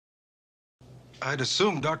I'd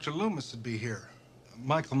assume Dr. Loomis would be here.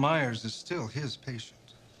 Michael Myers is still his patient.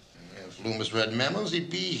 If Loomis read memos, he'd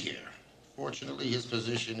be here. Fortunately, his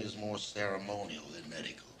position is more ceremonial than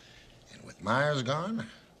medical. And with Myers gone,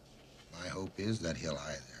 my hope is that he'll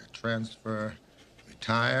either transfer,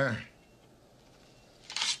 retire,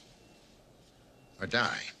 or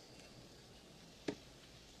die.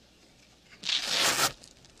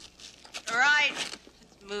 All right, let's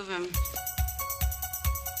move him.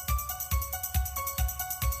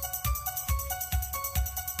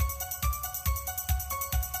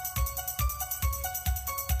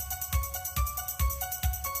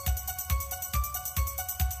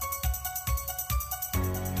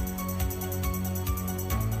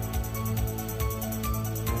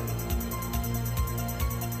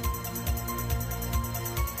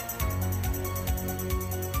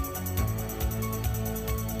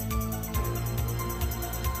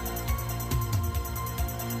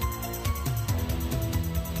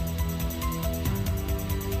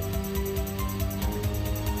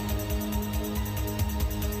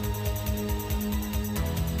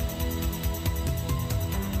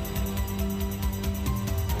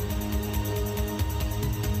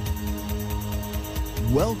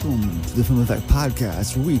 Welcome to the Film Effect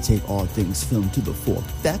Podcast, where we take all things film to the full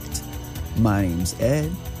effect. My name's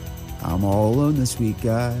Ed. I'm all alone this week,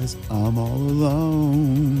 guys. I'm all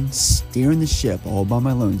alone, steering the ship all by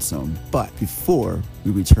my lonesome. But before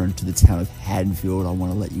we return to the town of Haddonfield, I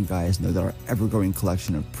want to let you guys know that our ever-growing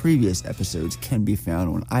collection of previous episodes can be found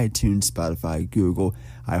on iTunes, Spotify, Google,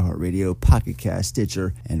 iHeartRadio, Pocket Cast,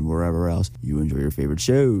 Stitcher, and wherever else you enjoy your favorite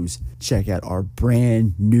shows. Check out our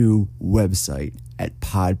brand new website at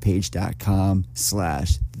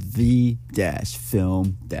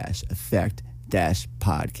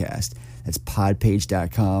podpage.com/the-film-effect-podcast. That's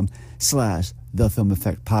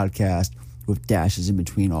podpage.com/the-film-effect-podcast with dashes in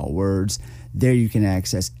between all words. There you can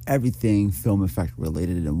access everything film effect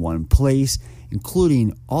related in one place,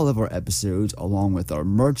 including all of our episodes along with our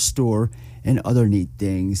merch store and other neat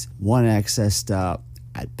things. One access stop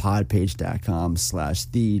at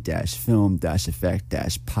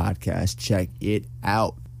podpage.com/the-film-effect-podcast. Check it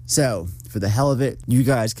out. So, for the hell of it, you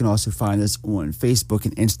guys can also find us on Facebook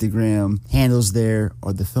and Instagram. Handles there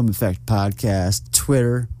are the Film Effect Podcast.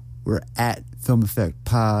 Twitter, we're at Film Effect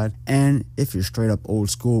Pod. And if you're straight up old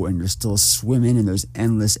school and you're still swimming in those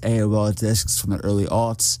endless AOL discs from the early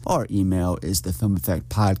aughts, our email is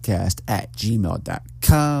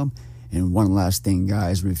thefilmeffectpodcast@gmail.com. And one last thing,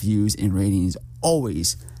 guys, reviews and ratings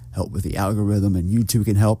always help with the algorithm, and you too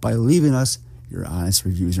can help by leaving us your honest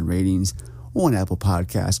reviews and ratings on Apple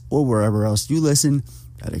Podcasts or wherever else you listen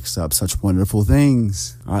that accepts such wonderful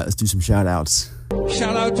things. All right, let's do some shout outs.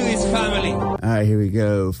 Shout out to his family. All right, here we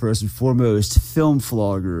go. First and foremost, Film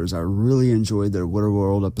Floggers. I really enjoyed their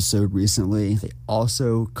Waterworld episode recently. They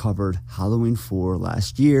also covered Halloween 4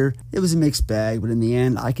 last year. It was a mixed bag, but in the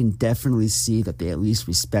end, I can definitely see that they at least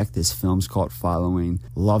respect this film's cult following.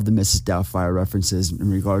 Love the Mrs. Doubtfire references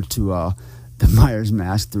in regard to the Myers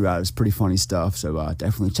mask throughout. It's pretty funny stuff, so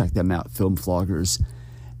definitely check them out, Film Floggers.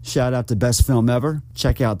 Shout out to Best Film Ever.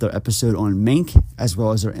 Check out their episode on Mink, as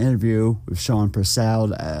well as their interview with Sean Purcell,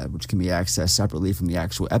 which can be accessed separately from the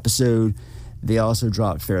actual episode. They also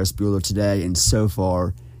dropped Ferris Bueller today, and so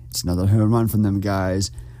far, it's another home run from them, guys.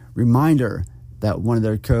 Reminder that one of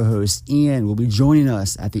their co-hosts, Ian, will be joining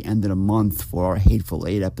us at the end of the month for our Hateful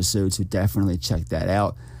Eight episode, so definitely check that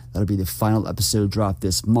out. That'll be the final episode dropped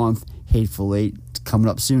this month. Hateful Eight, it's coming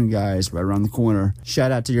up soon, guys, right around the corner.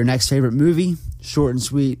 Shout out to your next favorite movie. Short and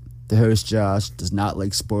sweet. The host, Josh, does not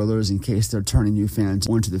like spoilers in case they're turning new fans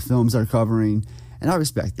onto the films they're covering, and I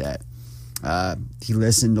respect that. He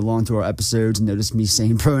listened along to our episodes and noticed me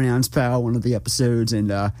saying pronouns, pal, one of the episodes,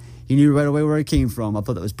 and he knew right away where I came from. I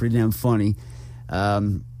thought that was pretty damn funny.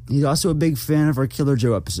 He's also a big fan of our Killer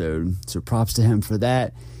Joe episode, so props to him for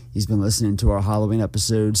that. He's been listening to our Halloween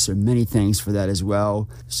episodes, so many thanks for that as well.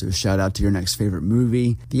 So shout out to your next favorite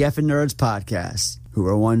movie, the Effin' Nerds Podcast, who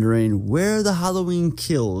are wondering where the Halloween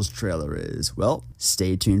Kills trailer is. Well,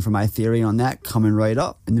 stay tuned for my theory on that coming right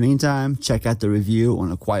up. In the meantime, check out the review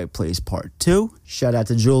on A Quiet Place Part 2. Shout out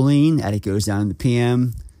to Jolene at It Goes Down in the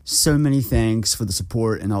PM. So many thanks for the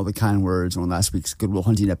support and all the kind words on last week's Good Will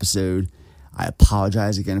Hunting episode. I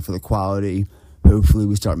apologize again for the quality. Hopefully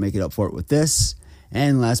we start making up for it with this.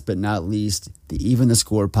 And last but not least, the Even the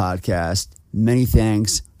Score podcast. Many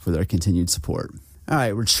thanks for their continued support. All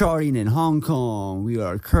right, we're charting in Hong Kong. We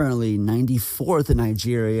are currently 94th in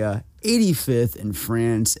Nigeria, 85th in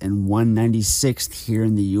France, and 196th here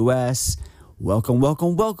in the U.S. Welcome,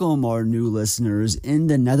 welcome, welcome, our new listeners in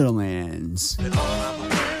the Netherlands.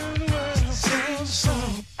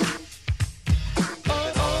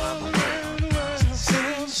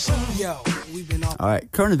 All right,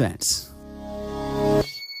 current events.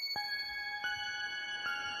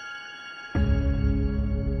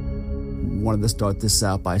 Wanted to start this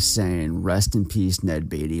out by saying rest in peace, Ned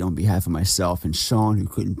Beatty, on behalf of myself and Sean, who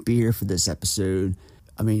couldn't be here for this episode.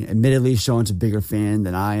 I mean, admittedly, Sean's a bigger fan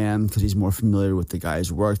than I am because he's more familiar with the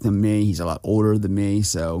guy's work than me. He's a lot older than me,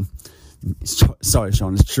 so sorry,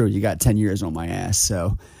 Sean, it's true. You got 10 years on my ass.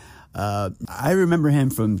 So I remember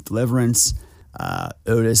him from Deliverance,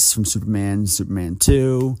 Otis from Superman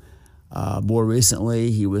 2. More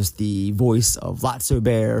recently, he was the voice of Lotso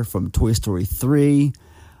Bear from Toy Story 3.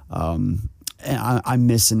 And I'm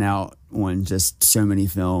missing out on just so many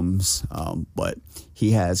films, but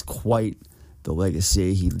he has quite the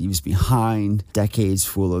legacy he leaves behind, decades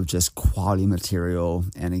full of just quality material,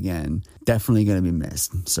 and again, definitely going to be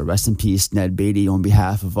missed. So rest in peace, Ned Beatty, on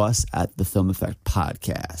behalf of us at the Film Effect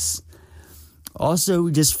Podcast. Also,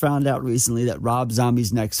 we just found out recently that Rob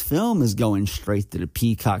Zombie's next film is going straight to the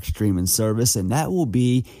Peacock streaming service, and that will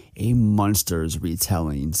be a Monsters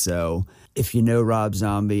retelling. So if you know Rob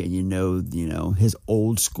Zombie and you know his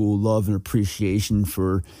old school love and appreciation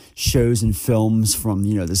for shows and films from, the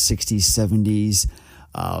 60s, 70s,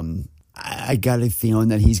 I got a feeling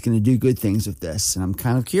that he's going to do good things with this. And I'm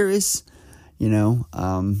kind of curious,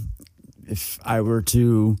 if I were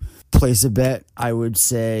to place a bet, I would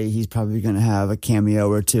say he's probably going to have a cameo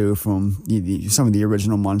or two from some of the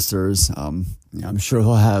original Monsters. I'm sure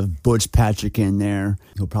he'll have Butch Patrick in there.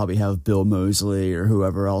 He'll probably have Bill Moseley or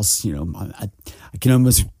whoever else. I can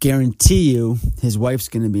almost guarantee you his wife's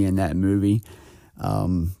going to be in that movie.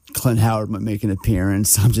 Clint Howard might make an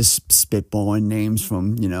appearance. I'm just spitballing names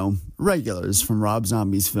from, regulars from Rob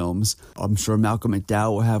Zombie's films. I'm sure Malcolm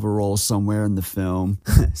McDowell will have a role somewhere in the film.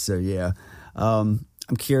 So, yeah. I'm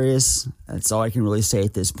curious. That's all I can really say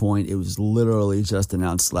at this point. It was literally just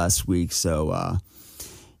announced last week. So,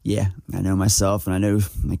 yeah, I know myself and I know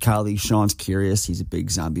my colleague Sean's curious. He's a big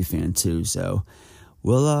zombie fan too. So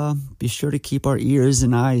we'll be sure to keep our ears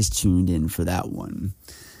and eyes tuned in for that one.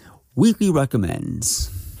 Weekly recommends.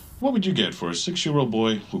 What would you get for a 6-year-old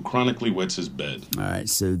boy who chronically wets his bed? All right,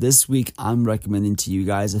 so this week I'm recommending to you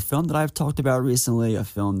guys a film that I've talked about recently, a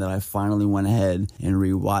film that I finally went ahead and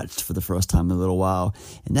rewatched for the first time in a little while,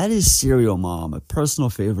 and that is Serial Mom, a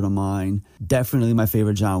personal favorite of mine, definitely my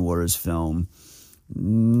favorite John Waters film.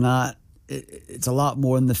 It's a lot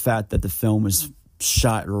more than the fact that the film was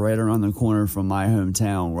shot right around the corner from my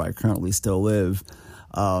hometown where I currently still live.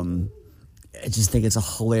 I just think it's a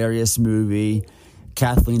hilarious movie.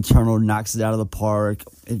 Kathleen Turner knocks it out of the park.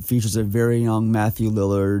 It features a very young Matthew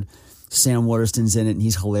Lillard. Sam Waterston's in it, and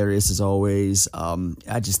he's hilarious as always.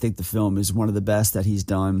 I just think the film is one of the best that he's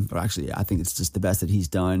done. Or actually, I think it's just the best that he's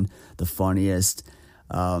done, the funniest.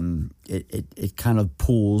 It kind of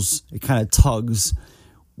pulls, it kind of tugs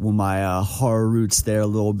with my horror roots there a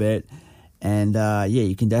little bit. And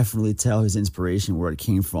you can definitely tell his inspiration, where it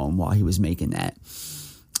came from while he was making that.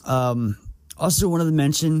 Also wanted to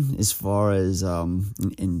mention, as far as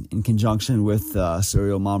in conjunction with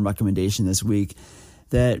Serial Mom recommendation this week,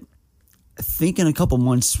 that I think in a couple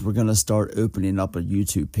months we're going to start opening up a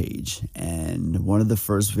YouTube page. And one of the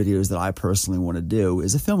first videos that I personally want to do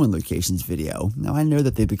is a film and locations video. Now, I know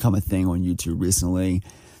that they've become a thing on YouTube recently.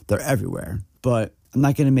 They're everywhere. But I'm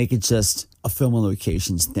not going to make it just a film and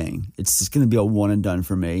locations thing. It's just going to be a one and done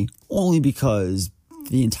for me, only because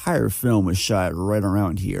the entire film was shot right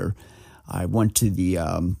around here. I went to the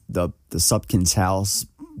Supkins house,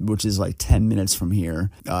 which is like 10 minutes from here,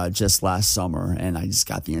 just last summer, and I just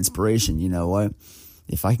got the inspiration. You know what?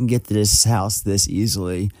 If I can get to this house this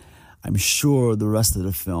easily, I'm sure the rest of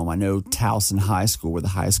the film, I know Towson High School, where the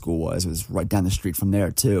high school was right down the street from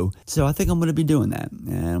there too. So I think I'm going to be doing that,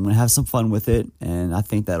 and I'm going to have some fun with it, and I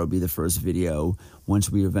think that'll be the first video once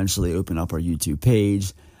we eventually open up our YouTube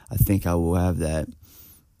page. I think I will have that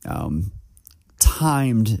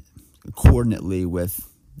timed coordinately with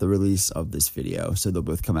the release of this video, so they'll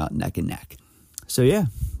both come out neck and neck. So yeah,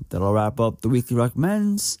 that'll wrap up the weekly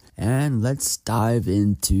recommends, and let's dive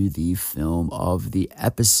into the film of the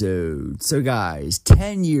episode. So guys,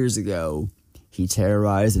 10 years ago, he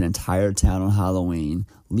terrorized an entire town on Halloween,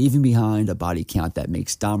 leaving behind a body count that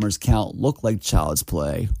makes Dahmer's count look like child's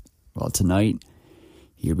play. Well, tonight,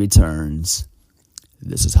 he returns.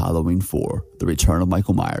 This is Halloween 4, The Return of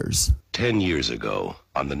Michael Myers. 10 years ago,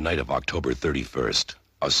 on the night of October 31st,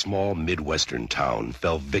 a small Midwestern town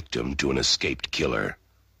fell victim to an escaped killer.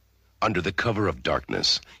 Under the cover of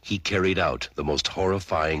darkness, he carried out the most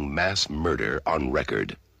horrifying mass murder on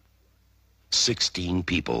record. 16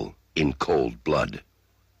 people in cold blood.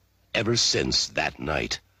 Ever since that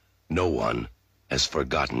night, no one has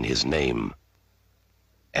forgotten his name.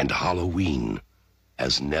 And Halloween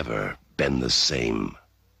has never been the same.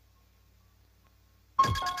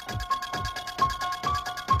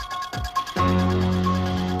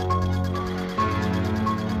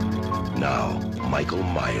 Now, Michael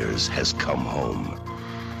Myers has come home.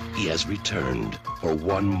 He has returned for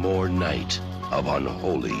one more night of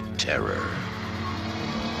unholy terror.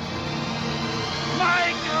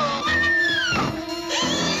 Michael!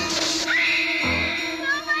 Somebody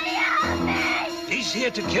help me! He's here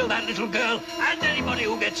to kill that little girl and anybody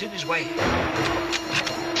who gets in his way.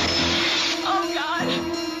 Oh, God!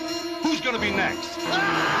 Who's gonna be next?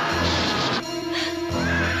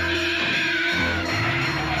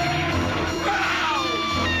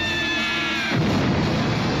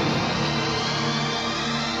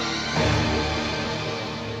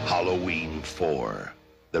 Halloween 4,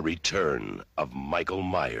 The Return of Michael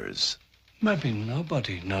Myers. Maybe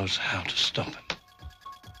nobody knows how to stop him.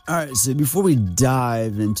 All right, so before we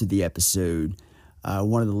dive into the episode, I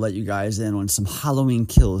wanted to let you guys in on some Halloween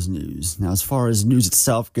Kills news. Now, as far as news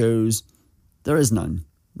itself goes, there is none.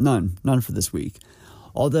 None for this week.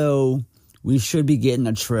 Although, we should be getting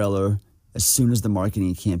a trailer as soon as the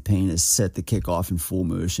marketing campaign is set to kick off in full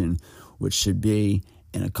motion, which should be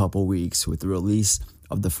in a couple weeks with the release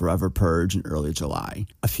of The Forever Purge in early July.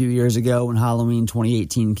 A few years ago when Halloween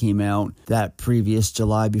 2018 came out, that previous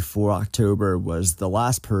July before October was the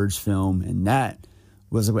last Purge film, and that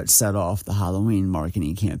was what set off the Halloween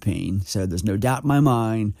marketing campaign. So there's no doubt in my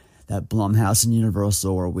mind that Blumhouse and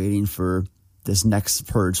Universal are waiting for this next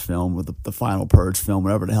Purge film, or the final Purge film,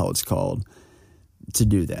 whatever the hell it's called, to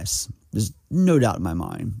do this. There's no doubt in my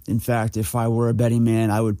mind. In fact, if I were a betting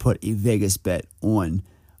man, I would put a Vegas bet on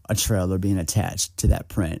a trailer being attached to that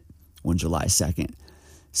print on July 2nd.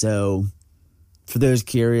 So, for those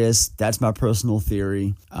curious, that's my personal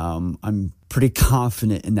theory. I'm pretty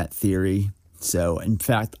confident in that theory. So, in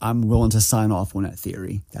fact, I'm willing to sign off on that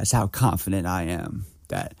theory. That's how confident I am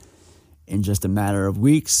that in just a matter of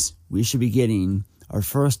weeks, we should be getting our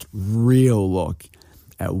first real look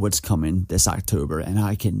at what's coming this October. And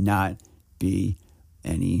I cannot be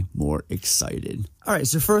any more excited. All right,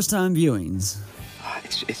 so first-time viewings.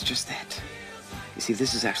 It's just that. You see,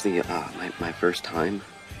 this is actually my first time.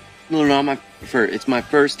 No, it's my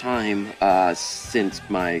first time since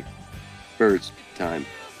my first time.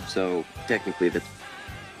 So technically, that's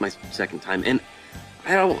my second time, and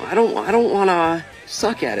I don't want to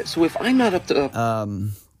suck at it. So if I'm not up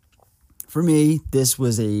to for me, this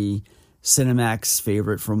was a Cinemax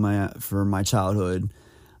favorite from my childhood.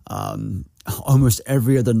 Almost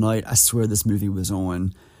every other night, I swear this movie was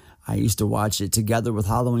on. I used to watch it together with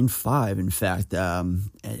Halloween 5. In fact,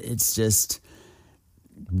 it's just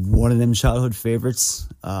one of them childhood favorites,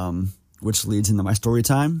 which leads into my story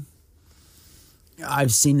time.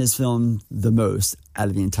 I've seen this film the most out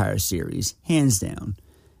of the entire series, hands down.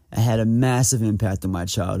 It had a massive impact on my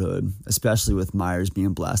childhood, especially with Myers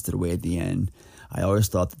being blasted away at the end. I always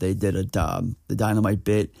thought that they did the dynamite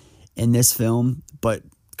bit in this film, but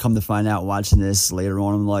come to find out watching this later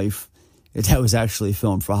on in life, that was actually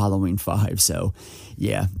filmed for Halloween 5. So,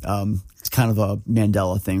 yeah, it's kind of a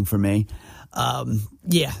Mandela thing for me.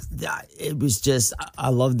 It was just, I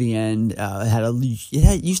love the end.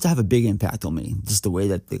 It used to have a big impact on me. Just the way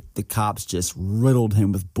that the cops just riddled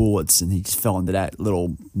him with bullets and he just fell into that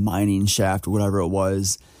little mining shaft or whatever it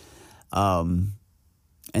was. And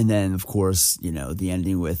then, of course, the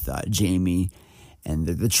ending with Jamie and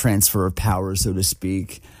the transfer of power, so to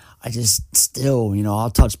speak. I just still,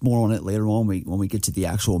 I'll touch more on it later on when we get to the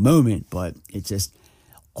actual moment, but it just,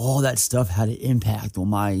 all that stuff had an impact on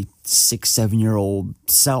my 6-7-year-old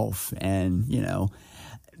self. And,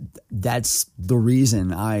 that's the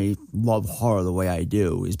reason I love horror the way I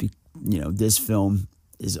do is, this film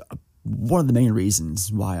is one of the main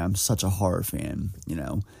reasons why I'm such a horror fan,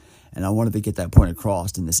 and I wanted to get that point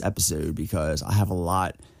across in this episode because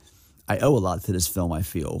I owe a lot to this film, I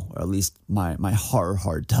feel, or at least my horror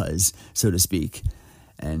heart does, so to speak.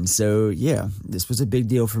 And so, yeah, this was a big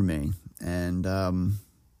deal for me. And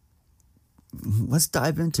let's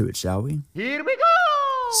dive into it, shall we? Here we go!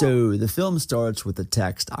 So the film starts with the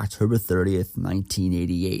text October 30th,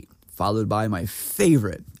 1988, followed by my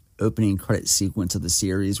favorite opening credit sequence of the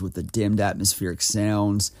series with the dimmed atmospheric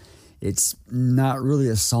sounds. It's not really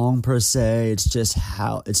a song per se. It's just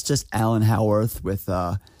Alan Howarth with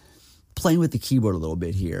playing with the keyboard a little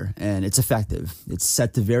bit here, and it's effective. It's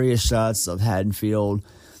set to various shots of Haddonfield,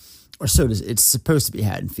 or it's supposed to be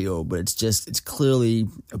Haddonfield, but it's clearly,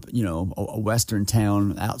 a western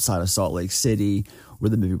town outside of Salt Lake City where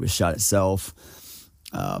the movie was shot itself.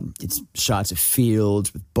 It's shots of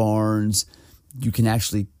fields with barns. You can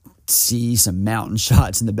actually see some mountain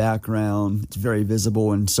shots in the background. It's very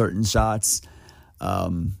visible in certain shots.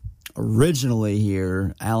 Originally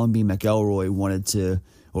here, Alan B. McElroy wanted to,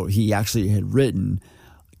 or he actually had written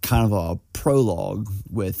kind of a prologue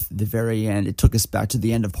with the very end. It took us back to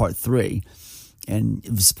the end of part 3, and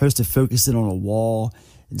it was supposed to focus in on a wall,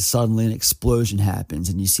 and suddenly an explosion happens,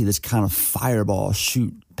 and you see this kind of fireball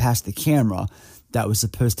shoot past the camera that was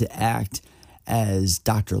supposed to act as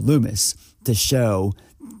Dr. Loomis to show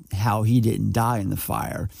how he didn't die in the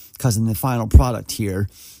fire. Because in the final product here,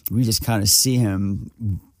 we just kind of see him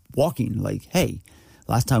walking like, hey,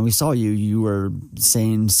 last time we saw you, you were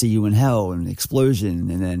saying see you in hell and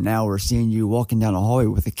explosion, and then now we're seeing you walking down a hallway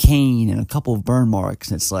with a cane and a couple of burn marks,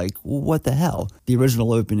 and it's like, well, what the hell? The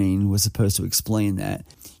original opening was supposed to explain that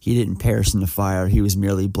he didn't perish in the fire, he was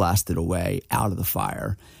merely blasted away out of the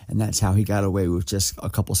fire, and that's how he got away with just a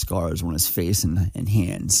couple scars on his face and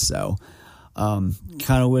hands. So kind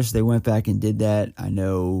of wish they went back and did that. I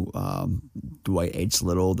know Dwight H.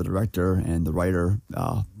 Little, the director, and the writer,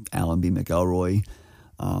 Alan B. McElroy,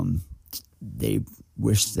 they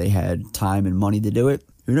wish they had time and money to do it.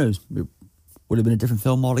 Who knows? It would have been a different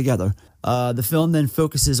film altogether. The film then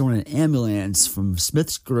focuses on an ambulance from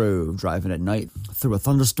Smith's Grove driving at night through a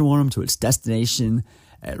thunderstorm to its destination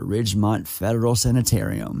at Ridgemont Federal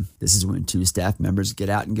Sanitarium. This is when 2 staff members get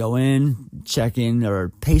out and go in, check in their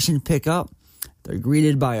patient pickup. They're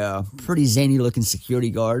greeted by a pretty zany-looking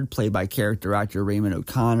security guard played by character actor Raymond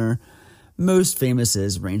O'Connor, most famous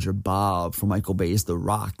as Ranger Bob from Michael Bay's The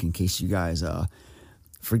Rock, in case you guys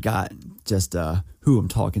forgot just who I'm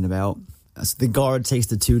talking about. So the guard takes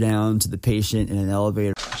the 2 down to the patient in an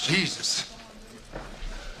elevator. Jesus.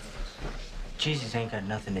 Jesus ain't got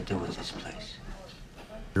nothing to do with this place.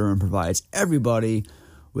 And provides everybody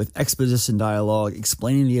with exposition dialogue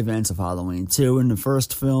explaining the events of Halloween 2 in the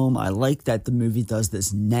first film. I like that the movie does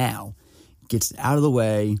this now. Gets it out of the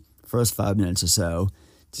way, first 5 minutes or so.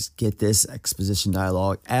 Just get this exposition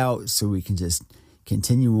dialogue out so we can just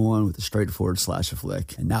continue on with a straightforward slasher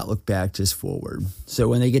flick and not look back, just forward. So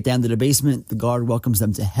when they get down to the basement, the guard welcomes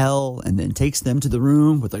them to hell and then takes them to the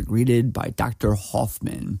room where they're greeted by Dr.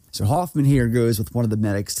 Hoffman. So Hoffman here goes with one of the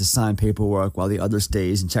medics to sign paperwork while the other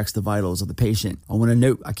stays and checks the vitals of the patient. I want to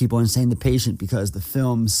note, I keep on saying the patient because the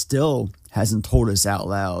film still hasn't told us out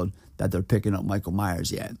loud that they're picking up Michael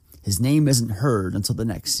Myers yet. His name isn't heard until the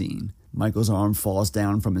next scene. Michael's arm falls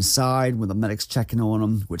down from his side when the medic's checking on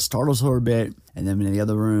him, which startles her a bit. And then in the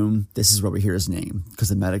other room, this is where we hear his name, because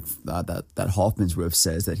the medic that Hoffman's with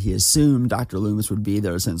says that he assumed Dr. Loomis would be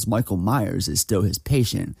there since Michael Myers is still his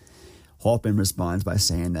patient. Hoffman responds by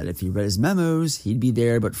saying that if he read his memos, he'd be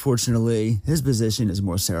there, but fortunately, his position is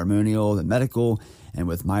more ceremonial than medical, and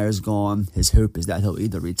with Myers gone, his hope is that he'll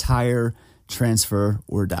either retire, transfer,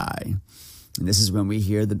 or die. And this is when we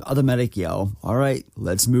hear the other medic yell, all right,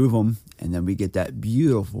 let's move him. And then we get that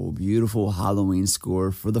beautiful, beautiful Halloween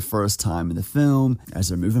score for the first time in the film as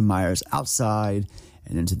they're moving Myers outside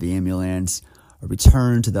and into the ambulance. A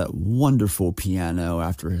return to that wonderful piano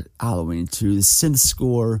after Halloween 2, the synth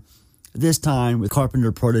score. This time with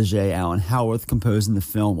Carpenter protege Alan Howarth composing the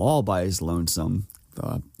film all by his lonesome.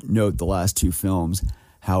 Note the last 2 films,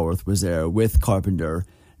 Howarth was there with Carpenter.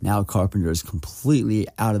 Now Carpenter is completely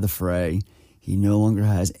out of the fray. He no longer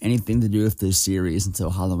has anything to do with this series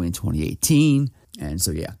until Halloween 2018. And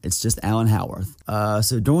so, yeah, it's just Alan Howarth.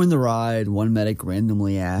 So during the ride, one medic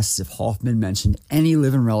randomly asks if Hoffman mentioned any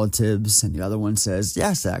living relatives, and the other one says,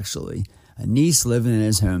 yes, actually. A niece living in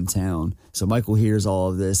his hometown. So Michael hears all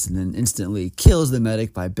of this and then instantly kills the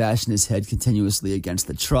medic by bashing his head continuously against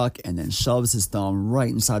the truck and then shoves his thumb right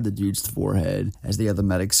inside the dude's forehead as the other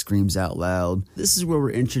medic screams out loud. This is where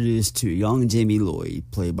we're introduced to young Jamie Lloyd,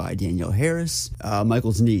 played by Danielle Harris,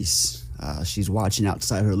 Michael's niece. She's watching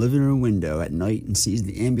outside her living room window at night and sees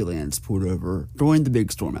the ambulance pulled over during the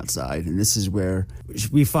big storm outside. And this is where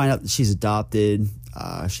we find out that she's adopted.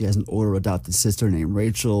 She has an older adopted sister named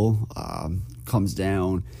Rachel. Comes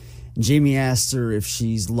down. Jamie asks her if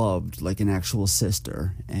she's loved like an actual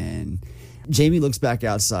sister. And Jamie looks back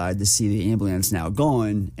outside to see the ambulance now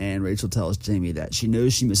gone. And Rachel tells Jamie that she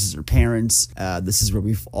knows she misses her parents. This is where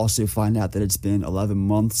we also find out that it's been 11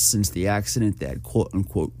 months since the accident that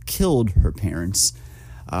quote-unquote killed her parents.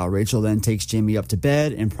 Rachel then takes Jamie up to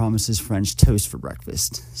bed and promises French toast for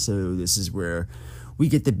breakfast. So this is where we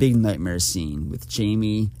get the big nightmare scene with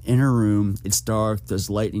Jamie in her room. It's dark, there's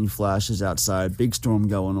lightning flashes outside, big storm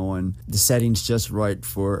going on. The setting's just right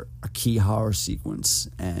for a key horror sequence.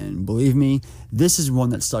 And believe me, this is one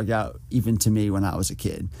that stuck out even to me when I was a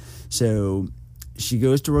kid. So she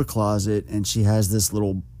goes to her closet and she has this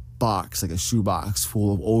little box, like a shoebox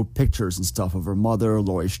full of old pictures and stuff of her mother,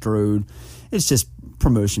 Laurie Strode. It's just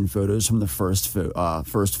promotion photos from the first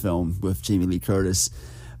film with Jamie Lee Curtis.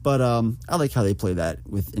 But I like how they play that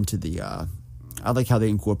I like how they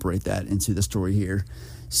incorporate that into the story here.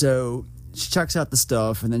 So she checks out the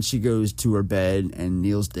stuff, and then she goes to her bed and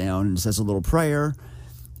kneels down and says a little prayer.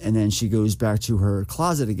 And then she goes back to her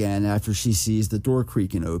closet again after she sees the door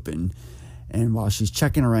creaking open. And while she's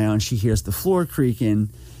checking around, she hears the floor creaking.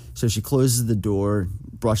 So she closes the door,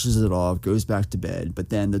 brushes it off, goes back to bed. But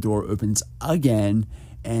then the door opens again.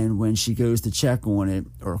 And when she goes to check on it,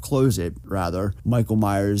 or close it rather, Michael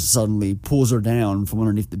Myers suddenly pulls her down from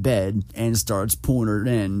underneath the bed and starts pulling her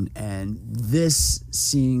in. And this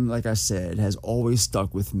scene, like I said, has always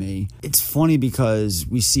stuck with me. It's funny because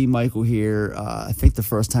we see Michael here, I think the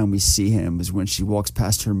first time we see him is when she walks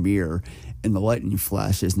past her mirror and the lightning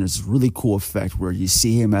flashes, and there's this really cool effect where you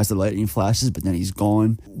see him as the lightning flashes, but then he's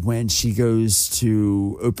gone. When she goes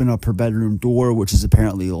to open up her bedroom door, which is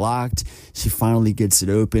apparently locked, she finally gets it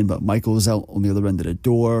open, but Michael's out on the other end of the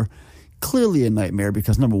door. Clearly a nightmare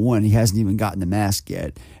because, number one, he hasn't even gotten the mask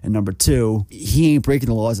yet, and number two, he ain't breaking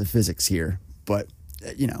the laws of physics here. But,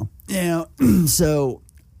 so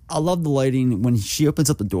I love the lighting. When she opens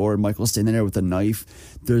up the door and Michael's standing there with a knife,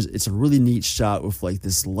 it's a really neat shot with like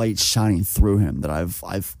this light shining through him that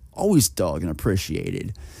I've always dug and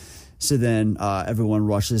appreciated. So then everyone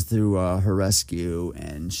rushes through her rescue,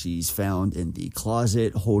 and she's found in the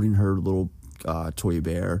closet holding her little toy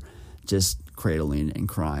bear, just cradling and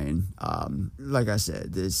crying. Like I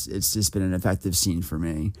said, it's just been an effective scene for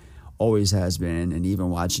me. Always has been, and even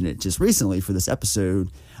watching it just recently for this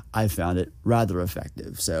episode, I found it rather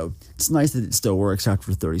effective. So it's nice that it still works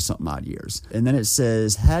after 30-something odd years. And then it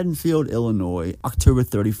says Haddonfield, Illinois, October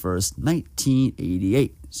 31st,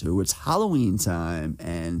 1988. So it's Halloween time,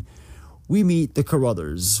 and we meet the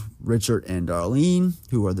Carruthers, Richard and Darlene,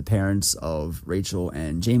 who are the parents of Rachel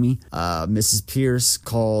and Jamie. Mrs. Pierce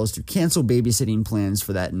calls to cancel babysitting plans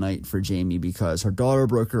for that night for Jamie because her daughter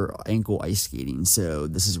broke her ankle ice skating. So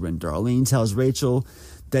this is when Darlene tells Rachel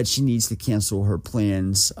that she needs to cancel her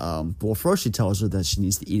plans. Well, first she tells her that she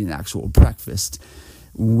needs to eat an actual breakfast,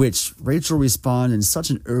 which Rachel responds in such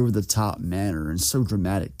an over-the-top manner and so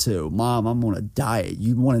dramatic, too. Mom, I'm on a diet.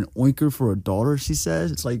 You want an oinker for a daughter, she says?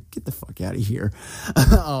 It's like, get the fuck out of here.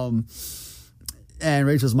 And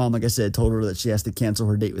Rachel's mom, like I said, told her that she has to cancel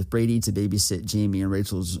her date with Brady to babysit Jamie, And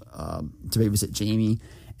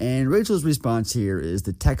Rachel's response here is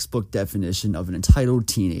the textbook definition of an entitled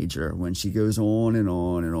teenager when she goes on and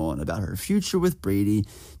on and on about her future with Brady,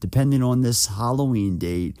 depending on this Halloween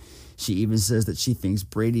date. She even says that she thinks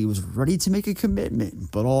Brady was ready to make a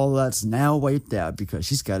commitment, but all that's now wiped out because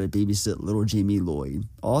she's got to babysit little Jamie Lloyd.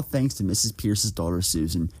 All thanks to Mrs. Pierce's daughter,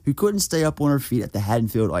 Susan, who couldn't stay up on her feet at the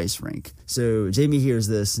Haddonfield ice rink. So Jamie hears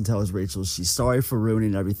this and tells Rachel she's sorry for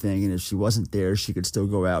ruining everything, and if she wasn't there, she could still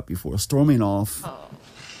go out before storming off. Oh.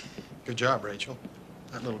 Good job, Rachel.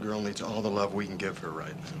 That little girl needs all the love we can give her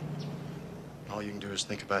right now. All you can do is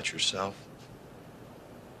think about yourself.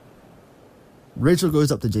 Rachel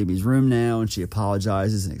goes up to Jamie's room now, and she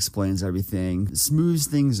apologizes and explains everything, smooths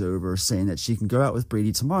things over, saying that she can go out with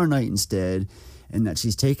Brady tomorrow night instead, and that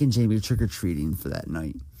she's taking Jamie trick-or-treating for that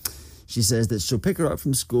night. She says that she'll pick her up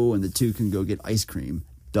from school, and the two can go get ice cream.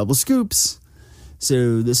 Double scoops!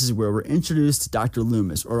 So this is where we're introduced to Dr.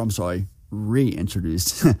 Loomis,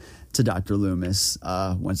 reintroduced to Dr. Loomis.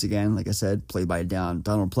 Once again, like I said, played by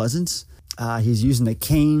Donald Pleasance. He's using a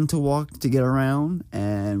cane to get around,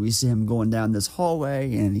 and we see him going down this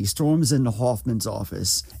hallway, and he storms into Hoffman's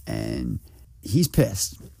office, and he's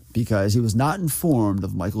pissed because he was not informed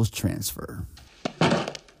of Michael's transfer. Why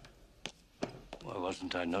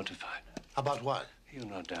wasn't I notified? About what? You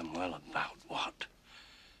know damn well about what.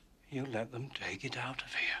 You let them take it out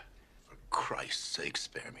of here. For Christ's sake,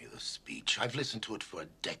 spare me the speech. I've listened to it for a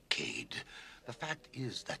decade. The fact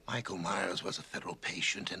is that Michael Myers was a federal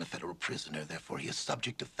patient and a federal prisoner, therefore he is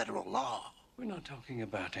subject to federal law. We're not talking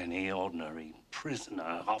about any ordinary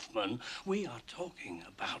prisoner, Hoffman. We are talking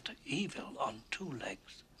about evil on two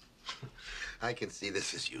legs. I can see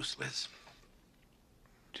this is useless.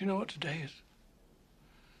 Do you know what today is?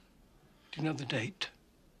 Do you know the date?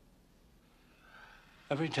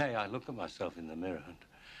 Every day I look at myself in the mirror,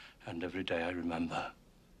 and every day I remember.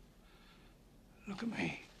 Look at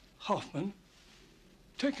me, Hoffman.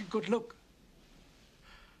 Take a good look.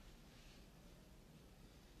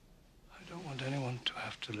 I don't want anyone to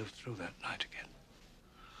have to live through that night again.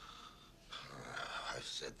 I've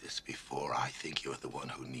said this before. I think you're the one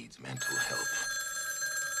who needs mental help.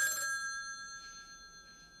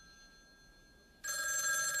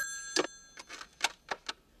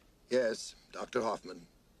 Yes, Dr. Hoffman.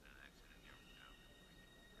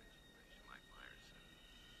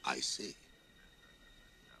 I see.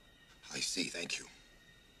 I see, thank you.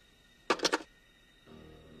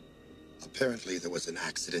 Apparently, there was an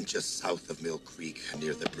accident just south of Mill Creek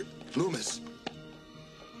near the Loomis!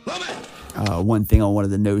 Loomis! One thing I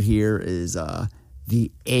wanted to note here is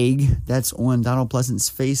the egg that's on Donald Pleasant's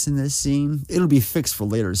face in this scene. It'll be fixed for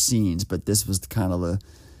later scenes, but this was kind of the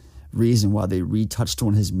reason why they retouched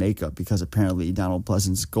on his makeup, because apparently Donald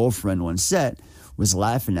Pleasant's girlfriend on set was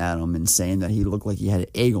laughing at him and saying that he looked like he had an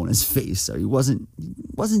egg on his face, so he wasn't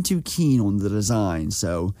too keen on the design.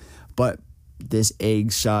 So, but this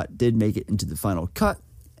egg shot did make it into the final cut,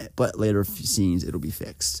 but later scenes it'll be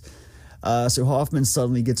fixed. So Hoffman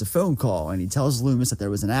suddenly gets a phone call and he tells Loomis that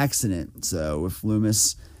there was an accident. So with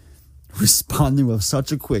Loomis responding with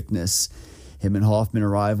such a quickness, him and Hoffman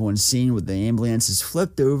arrive on scene with the ambulance is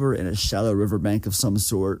flipped over in a shallow riverbank of some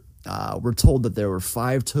sort. We're told that there were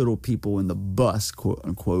 5 total people in the bus, quote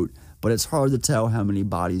unquote, but it's hard to tell how many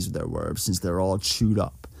bodies there were since they're all chewed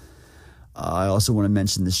up. I also want to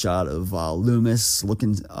mention the shot of Loomis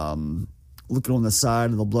looking on the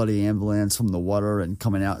side of the bloody ambulance from the water and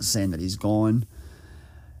coming out saying that he's gone.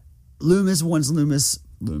 Hoffman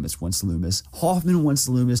wants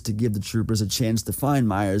Loomis to give the troopers a chance to find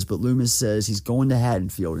Myers, but Loomis says he's going to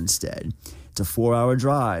Haddonfield instead. It's a 4-hour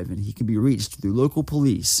drive, and he can be reached through local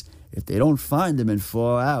police. If they don't find him in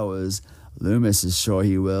 4 hours, Loomis is sure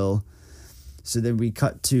he will. So then we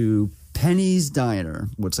cut to Penny's Diner,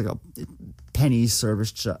 which is like a Penny's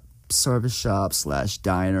service shop /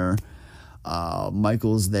 diner.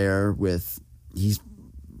 Michael's there he's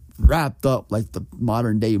wrapped up like the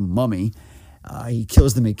modern day mummy. He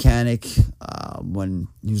kills the mechanic when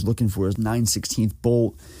he was looking for his 9/16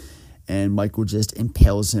 bolt, and Michael just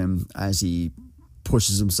impales him as he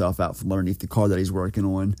pushes himself out from underneath the car that he's working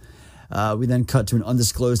on. We then cut to an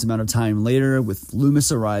undisclosed amount of time later with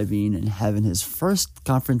Loomis arriving and having his first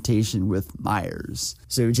confrontation with Myers.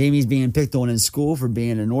 So Jamie's being picked on in school for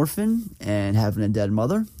being an orphan and having a dead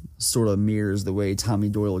mother. Sort of mirrors the way Tommy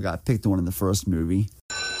Doyle got picked on in the first movie.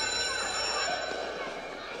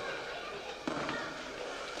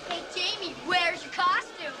 Hey, Jamie, where's your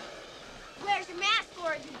costume? Where's your mask, or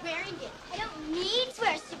are you wearing it? I don't need to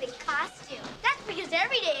wear a stupid costume. That's because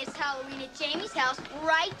every day is Halloween at Jamie's house,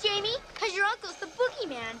 right, Jamie? Because your uncle's the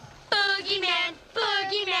boogeyman. Boogeyman,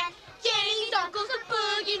 boogeyman. Jamie's uncle's a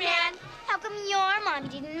boogeyman. How come your mommy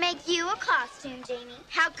didn't make you a costume, Jamie?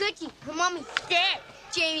 How could you? Her mommy's dead.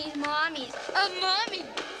 Jamie's mommy's a mummy.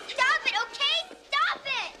 Stop it, okay? Stop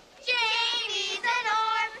it! Jamie's an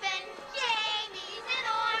orphan. Jamie's an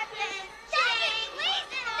orphan. Jamie, please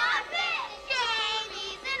stop it!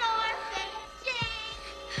 Jamie's an orphan.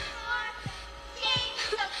 Jamie's an orphan.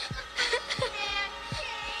 Jamie's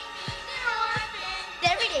an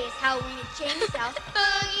orphan. Every day is Halloween at Jamie's house.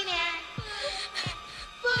 Boogeyman.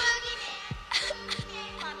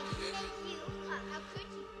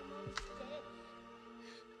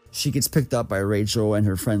 She gets picked up by Rachel and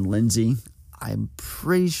her friend Lindsay. I'm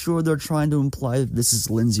pretty sure they're trying to imply that this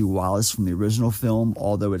is Lindsay Wallace from the original film,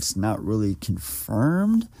 although it's not really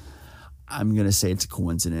confirmed. I'm going to say it's a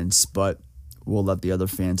coincidence, but we'll let the other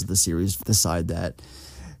fans of the series decide that.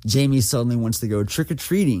 Jamie suddenly wants to go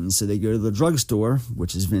trick-or-treating, so they go to the drugstore,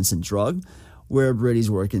 which is Vincent Drug, where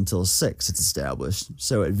Brady's working until 6, it's established.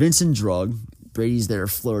 So at Vincent Drug, Brady's there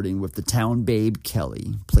flirting with the town babe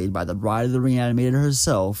Kelly, played by the bride of the Reanimator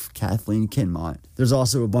herself, Kathleen Kinmont. There's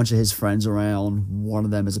also a bunch of his friends around. One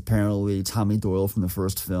of them is apparently Tommy Doyle from the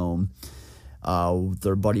first film.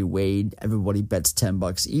 Their buddy Wade. Everybody bets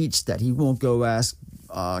 $10 each that he won't go ask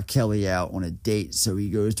Kelly out on a date, so he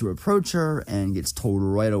goes to approach her and gets told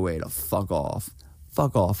right away to fuck off.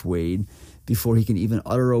 Fuck off, Wade, before he can even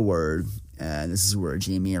utter a word. And this is where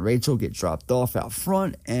Jamie and Rachel get dropped off out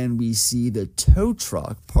front, and we see the tow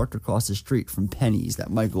truck parked across the street from Penny's that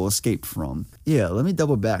Michael escaped from. Yeah, let me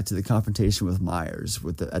double back to the confrontation with Myers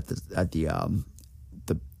at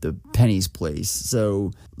the Penny's place.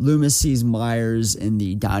 So Loomis sees Myers in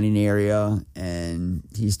the dining area, and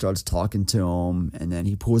he starts talking to him, and then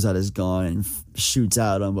he pulls out his gun and shoots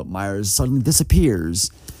at him, but Myers suddenly disappears.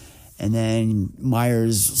 And then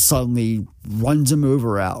Myers suddenly runs him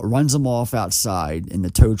off outside in the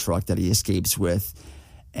tow truck that he escapes with.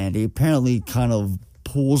 And he apparently kind of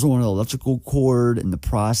pulls on an electrical cord in the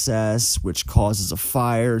process, which causes a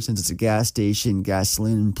fire. Since it's a gas station,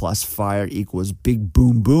 gasoline plus fire equals big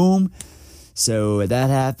boom boom. So that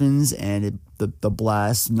happens, and the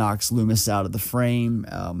blast knocks Loomis out of the frame,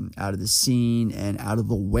 out of the scene, and out of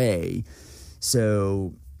the way.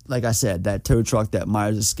 So like I said, that tow truck that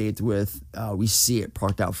Myers escaped with, we see it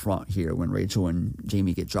parked out front here when Rachel and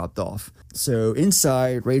Jamie get dropped off. So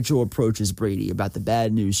inside, Rachel approaches Brady about the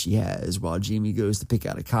bad news she has while Jamie goes to pick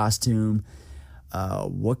out a costume.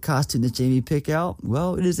 What costume did Jamie pick out?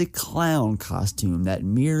 Well, it is a clown costume that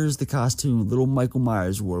mirrors the costume little Michael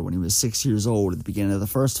Myers wore when he was 6 years old at the beginning of the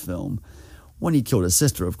first film. When he killed his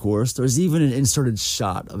sister, of course. There's even an inserted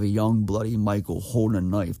shot of a young bloody Michael holding a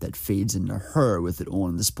knife that fades into her with it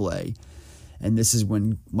on display. And this is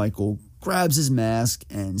when Michael grabs his mask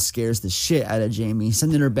and scares the shit out of Jamie,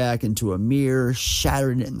 sending her back into a mirror,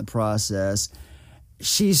 shattering it in the process.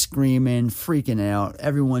 She's screaming, freaking out.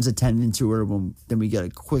 Everyone's attending to her. Then we get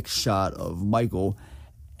a quick shot of Michael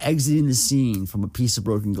exiting the scene from a piece of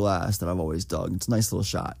broken glass that I've always dug. It's a nice little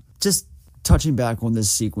shot. Just touching back on this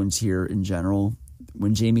sequence here in general,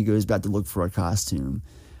 when Jamie goes back to look for a costume,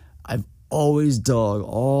 I've always dug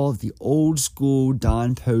all of the old school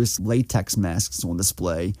Don Post latex masks on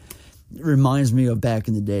display. It reminds me of back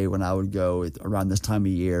in the day when I would go around this time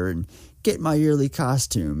of year and get my yearly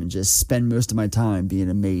costume and just spend most of my time being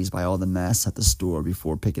amazed by all the masks at the store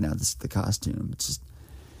before picking out the costume. It's just,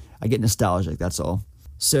 I get nostalgic, that's all.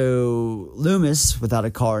 So Loomis, without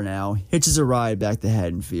a car now, hitches a ride back to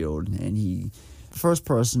Haddonfield, and the first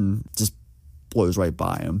person just blows right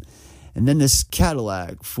by him. And then this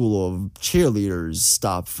Cadillac full of cheerleaders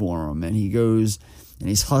stop for him, and he goes and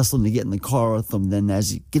he's hustling to get in the car with them. Then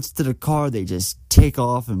as he gets to the car, they just take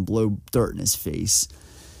off and blow dirt in his face.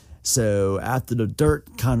 So after the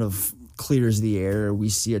dirt kind of clears the air, we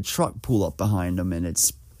see a truck pull up behind him, and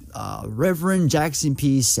it's Reverend Jackson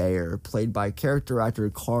P. Sayer, played by character actor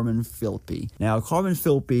Carmen Philby. Now, Carmen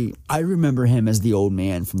Philby, I remember him as the old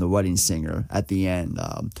man from The Wedding Singer at the end.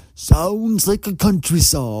 Sounds like a country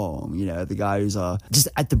song. You know, the guy who's just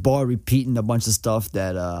at the bar repeating a bunch of stuff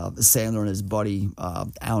that Sandler and his buddy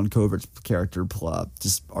Alan Covert's character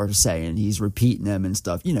just are saying. He's repeating them and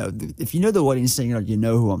stuff. You know, if you know The Wedding Singer, you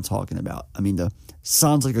know who I'm talking about. I mean, the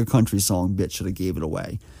sounds like a country song bit should have gave it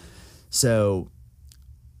away. So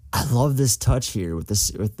I love this touch here with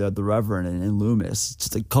the Reverend and Loomis.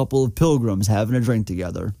 Just a couple of pilgrims having a drink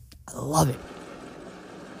together. I love it.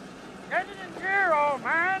 Get it in gear, old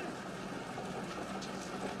man.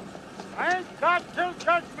 I ain't got till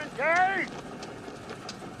Judgment Day.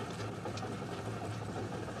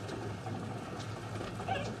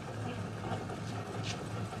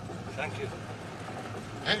 Thank you.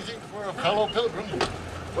 Anything for a fellow pilgrim.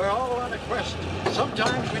 We're all on a quest.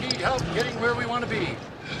 Sometimes we need help getting where we want to be.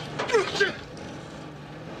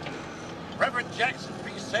 Reverend Jackson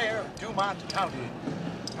P. Sayer of Dumont County.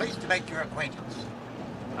 Pleased to make your acquaintance.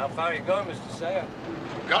 How far are you going, Mr. Sayer?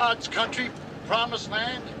 God's country, promised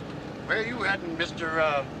land. Where you heading,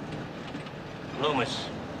 Mr. Loomis.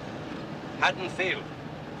 Haddonfield.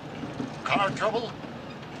 Car trouble?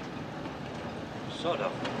 Sort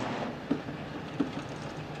of.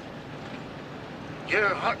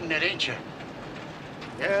 You're hunting it, ain't you?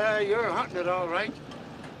 Yeah, you're hunting it all right.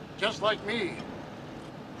 Just like me.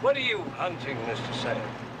 What are you hunting, Mr. Sayer?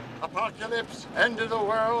 Apocalypse, end of the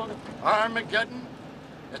world, Armageddon.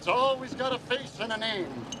 It's always got a face and a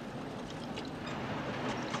name.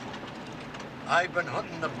 I've been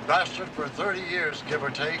hunting the bastard for 30 years, give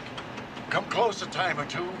or take. Come close a time or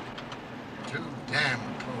two. Too damn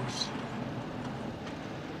close.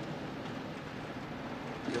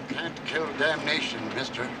 You can't kill damnation,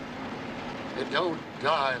 mister. It don't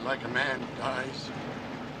die like a man dies.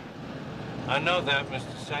 I know that,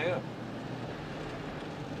 Mr. Sayer.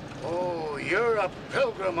 Oh, you're a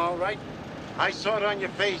pilgrim, all right. I saw it on your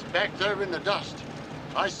face back there in the dust.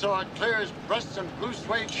 I saw it clear as breasts and blue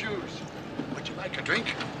suede shoes. Would you like a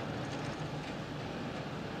drink?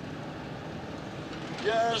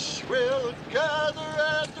 Yes, we'll gather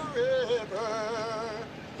at the river,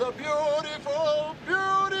 the beautiful,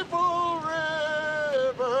 beautiful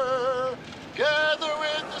river. Gather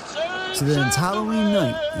with the saints. So then it's Halloween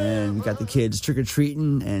night, and we got the kids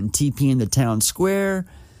trick-or-treating and TPing the town square,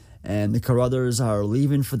 and the Carruthers are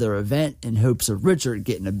leaving for their event in hopes of Richard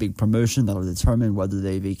getting a big promotion that'll determine whether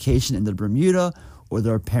they vacation into Bermuda or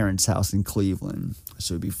their parents' house in Cleveland.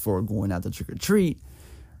 So before going out to trick-or-treat,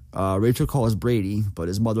 Rachel calls Brady, but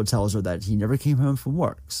his mother tells her that he never came home from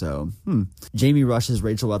work. So, Jamie rushes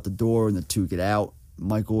Rachel out the door, and the two get out.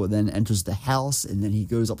 Michael then enters the house, and then he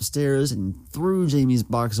goes upstairs and through Jamie's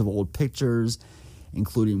box of old pictures,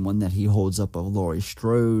 including one that he holds up of Laurie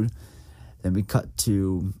Strode. Then we cut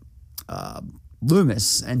to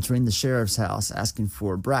Loomis entering the sheriff's house asking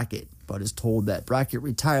for Brackett, but is told that Brackett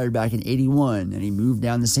retired back in '81 and he moved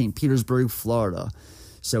down to St. Petersburg, Florida.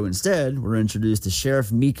 So instead, we're introduced to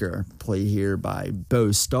Sheriff Meeker, played here by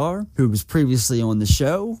Beau Starr, who was previously on the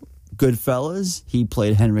show Goodfellas. He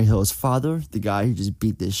played Henry Hill's father, the guy who just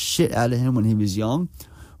beat the shit out of him when he was young.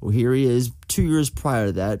 Well, here he is 2 years prior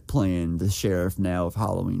to that, playing the sheriff now of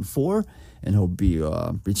Halloween 4, and he'll be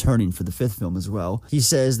returning for the 5th film as well. He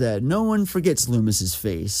says that no one forgets Loomis's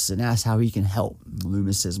face and asks how he can help.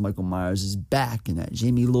 Loomis says Michael Myers is back and that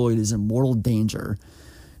Jamie Lloyd is in mortal danger.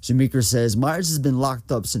 So Meeker says Myers has been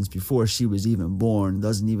locked up since before she was even born,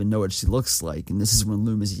 doesn't even know what she looks like. And this is when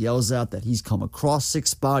Loomis yells out that he's come across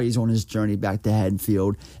 6 bodies on his journey back to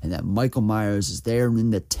Haddonfield, and that Michael Myers is there in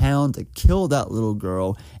the town to kill that little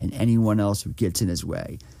girl and anyone else who gets in his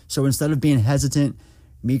way. So instead of being hesitant,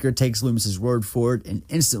 Meeker takes Loomis's word for it and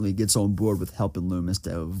instantly gets on board with helping Loomis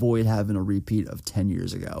to avoid having a repeat of 10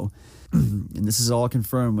 years ago. And this is all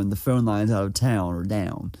confirmed when the phone lines out of town are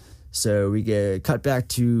down. So we get cut back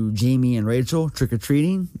to Jamie and Rachel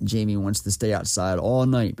trick-or-treating. Jamie wants to stay outside all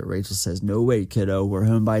night, but Rachel says, no way, kiddo, we're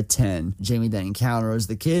home by 10. Jamie then encounters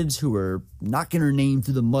the kids who were knocking her name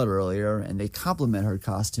through the mud earlier, and they compliment her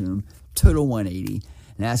costume, total 180,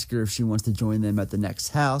 and ask her if she wants to join them at the next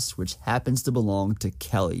house, which happens to belong to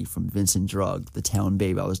Kelly from Vincent Drug, the town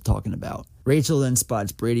babe I was talking about. Rachel then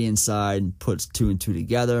spots Brady inside and puts 2 and 2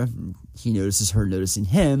 together. He notices her noticing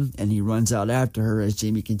him, and he runs out after her as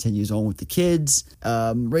Jamie continues on with the kids.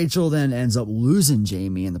 Rachel then ends up losing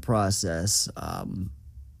Jamie in the process.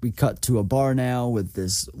 We cut to a bar now with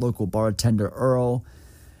this local bartender, Earl.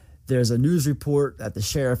 There's a news report that the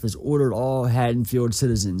sheriff has ordered all Haddonfield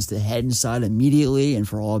citizens to head inside immediately and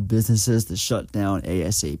for all businesses to shut down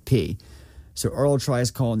ASAP. So Earl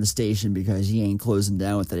tries calling the station because he ain't closing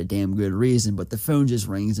down without a damn good reason, but the phone just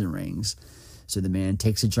rings and rings. So the man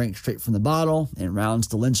takes a drink straight from the bottle and rounds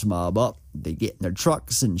the lynch mob up. They get in their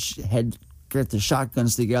trucks and get their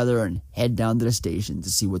shotguns together and head down to the station to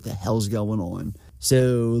see what the hell's going on. So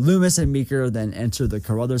Loomis and Meeker then enter the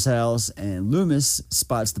Carruthers house, and Loomis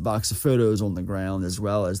spots the box of photos on the ground as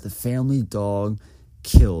well as the family dog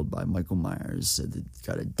killed by Michael Myers. So they've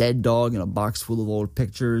got a dead dog and a box full of old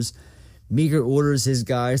pictures. Meeker orders his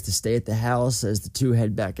guys to stay at the house as the two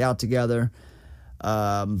head back out together.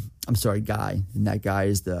 Guy, and that guy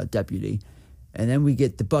is the deputy. And then we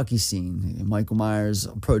get the Bucky scene. Michael Myers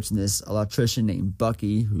approaching this electrician named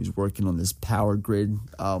Bucky, who's working on this power grid.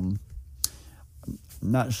 I'm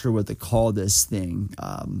not sure what to call this thing.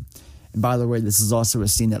 And by the way, this is also a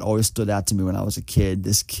scene that always stood out to me when I was a kid,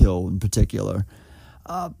 this kill in particular.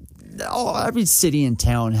 Every city and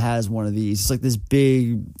town has one of these. It's like this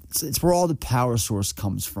big, it's where all the power source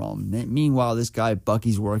comes from. Meanwhile, this guy,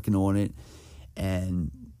 Bucky's working on it,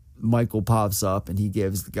 and Michael pops up and he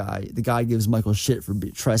gives the guy gives Michael shit for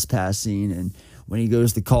trespassing, and when he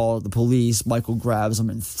goes to call the police, Michael grabs him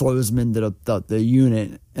and throws him into the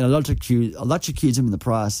unit and electrocutes him in the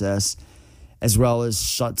process, as well as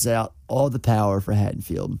shuts out all the power for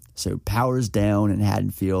Haddonfield. So power's down in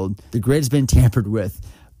Haddonfield. The grid's been tampered with.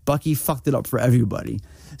 Bucky fucked it up for everybody.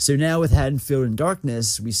 So now with Haddonfield in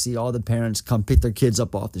darkness, we see all the parents come pick their kids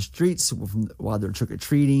up off the streets while they're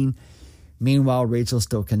trick-or-treating. Meanwhile, Rachel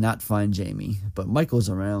still cannot find Jamie, but Michael's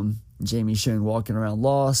around. Jamie's shown walking around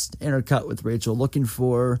lost, intercut with Rachel looking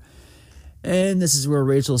for her. And this is where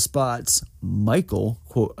Rachel spots Michael,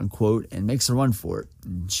 quote unquote, and makes a run for it.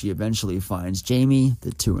 And she eventually finds Jamie,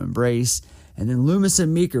 the two embrace, and then Loomis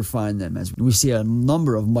and Meeker find them as we see a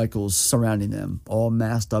number of Michaels surrounding them, all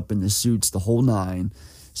masked up in the suits, the whole nine.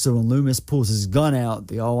 So when Loomis pulls his gun out,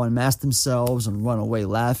 they all unmask themselves and run away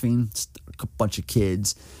laughing. It's a bunch of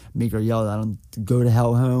kids. Meeker yelled at him to go to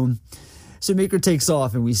hell home. So Meeker takes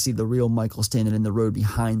off, and we see the real Michael standing in the road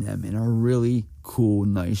behind them in a really cool,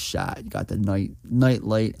 nice shot. You got the night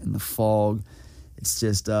light and the fog. It's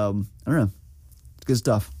just, I don't know. It's good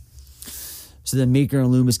stuff. So then Meeker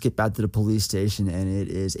and Loomis get back to the police station, and it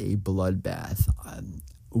is a bloodbath. I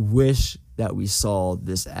wish that we saw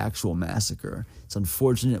this actual massacre. It's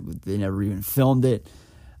unfortunate they never even filmed it.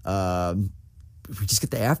 We just get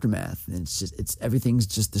the aftermath, and everything's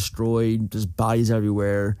just destroyed, just bodies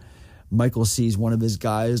everywhere. Michael sees one of his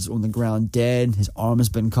guys on the ground dead. His arm has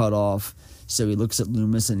been cut off. So he looks at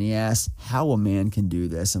Loomis and he asks how a man can do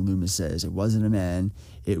this. And Loomis says, it wasn't a man,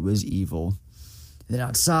 it was evil. And then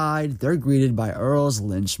outside, they're greeted by Earl's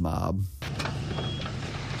lynch mob.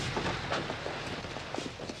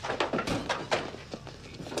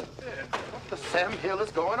 What the Sam Hill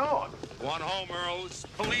is going on? One home, Earl. It's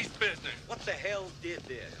police business. What the hell did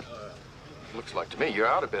this? Looks like to me you're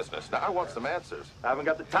out of business. Now I want some answers. I haven't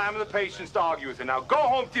got the time or the patience to argue with you. Now go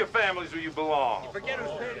home to your families where you belong. Forget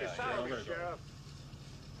who's paying your salary, Sheriff.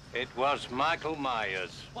 It was Michael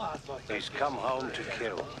Myers. He's come home to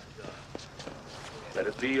kill. Let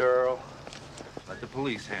it be, Earl. Let the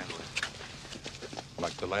police handle it.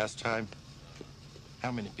 Like the last time?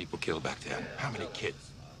 How many people killed back then? How many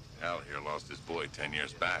kids? Al here lost his boy 10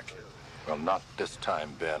 years back. Well, not this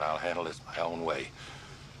time, Ben. I'll handle this my own way.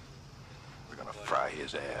 We're gonna fry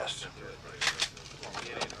his ass.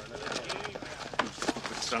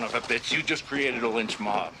 Son of a bitch, you just created a lynch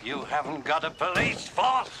mob. You haven't got a police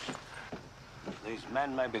force. These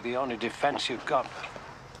men may be the only defense you've got.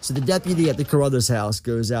 So the deputy at the Carruthers house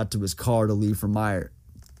goes out to his car to leave for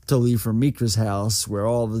Meeker's house, where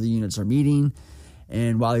all of the units are meeting.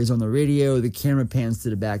 And while he's on the radio, the camera pans to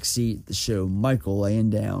the back seat to show Michael laying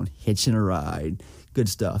down, hitching a ride. Good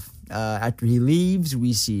stuff. After he leaves,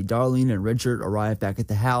 we see Darlene and Richard arrive back at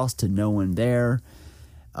the house to no one there.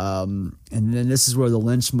 And then this is where the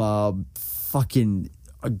lynch mob,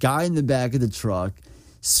 a guy in the back of the truck,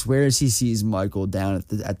 swears he sees Michael down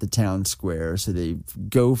at the town square. So they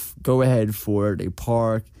go ahead for it. They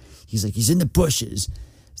park. He's like, he's in the bushes.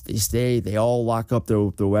 They stay. They all lock up their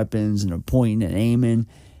weapons and are pointing and aiming.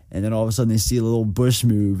 And then all of a sudden they see a little bush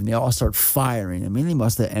move and they all start firing. I mean, they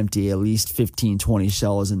must have emptied at least 15, 20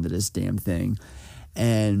 shells into this damn thing.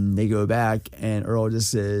 And they go back and Earl just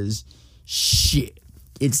says, shit,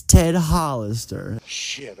 it's Ted Hollister.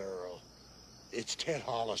 Shit, Earl. It's Ted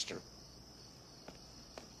Hollister.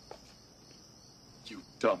 You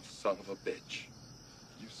dumb son of a bitch.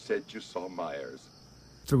 You said you saw Myers.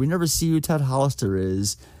 So we never see who Ted Hollister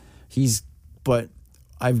is. But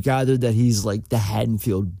I've gathered that he's like the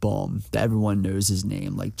Haddonfield bum. That everyone knows his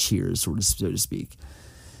name, like Cheers, so to speak.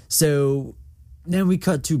 So then we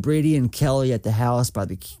cut to Brady and Kelly at the house by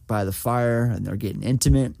the fire, and they're getting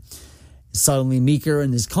intimate. Suddenly, Meeker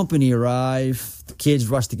and his company arrive. The kids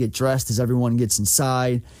rush to get dressed as everyone gets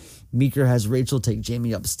inside. Meeker has Rachel take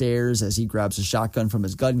Jamie upstairs as he grabs a shotgun from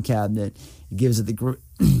his gun cabinet. He gives it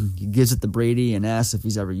to Brady and asks if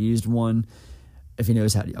he's ever used one. If he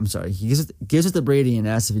knows how to, he gives it to Brady and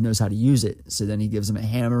asks if he knows how to use it. So then he gives him a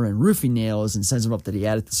hammer and roofing nails and sends him up to the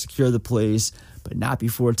attic to secure the place, but not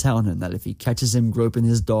before telling him that if he catches him groping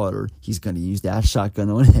his daughter, he's going to use that shotgun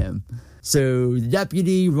on him. So the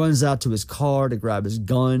deputy runs out to his car to grab his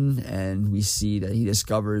gun, and we see that he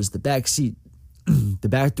discovers the back seat, the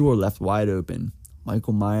back door left wide open.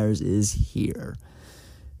 Michael Myers is here.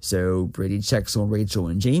 So Brady checks on Rachel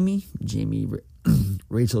and Jamie.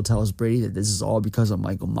 Rachel tells Brady that this is all because of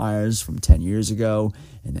Michael Myers from 10 years ago,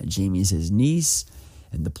 and that Jamie's his niece,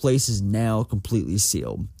 and the place is now completely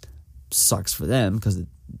sealed. Sucks for them, because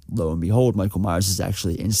lo and behold, Michael Myers is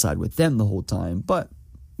actually inside with them the whole time, but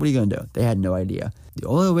what are you going to do? They had no idea. The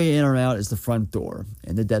only way in or out is the front door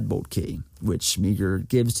and the deadbolt key, which Meeker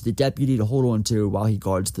gives to the deputy to hold on to while he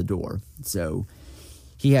guards the door. So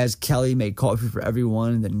he has Kelly make coffee for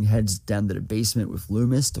everyone, and then he heads down to the basement with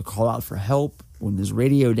Loomis to call out for help. When there's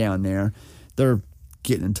radio down there, they're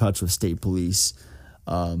getting in touch with state police.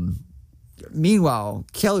 Meanwhile,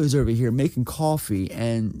 Kelly's over here making coffee,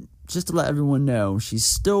 and just to let everyone know, she's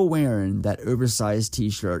still wearing that oversized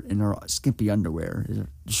t-shirt and her skimpy underwear.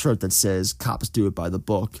 A shirt that says, cops do it by the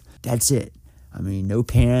book. That's it. I mean, no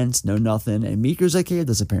pants, no nothing. And Meeker's okay with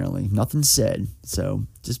this, apparently. Nothing said. So,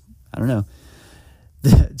 just, I don't know.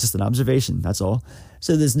 Just an observation, that's all.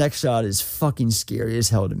 So this next shot is fucking scary as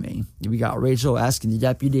hell to me. We got Rachel asking the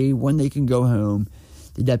deputy when they can go home.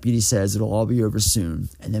 The deputy says it'll all be over soon.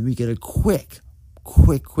 And then we get a quick,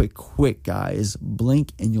 guys,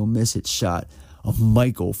 blink and you'll miss it shot of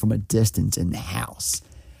Michael from a distance in the house.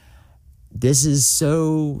 This is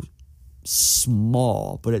so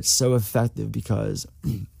small, but it's so effective because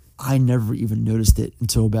I never even noticed it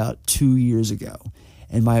until about 2 years ago.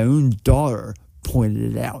 And my own daughter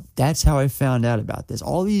pointed it out. That's how I found out about this.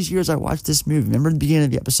 All these years I watched this movie. Remember at the beginning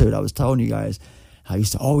of the episode, I was telling you guys how I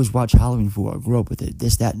used to always watch Halloween 4. I grew up with it,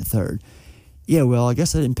 this, that, and the third. Yeah, well, I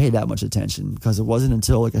guess I didn't pay that much attention because it wasn't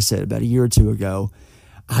until, like I said, about a year or two ago,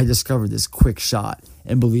 I discovered this quick shot.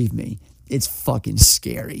 And believe me, it's fucking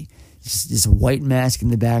scary. It's this white mask in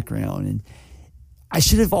the background. And I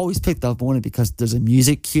should have always picked up on it because there's a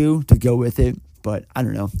music cue to go with it. But I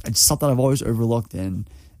don't know. It's something I've always overlooked, and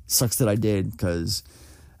it sucks that I did because,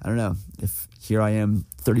 I don't know, if here I am,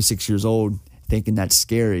 36 years old, thinking that's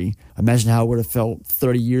scary. Imagine how it would have felt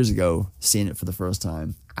 30 years ago seeing it for the first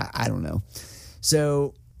time. I don't know.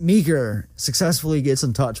 So Meeker successfully gets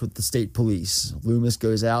in touch with the state police. Loomis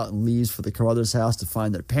goes out and leaves for the Carruthers house to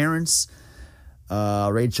find their parents.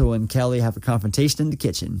 Rachel and Kelly have a confrontation in the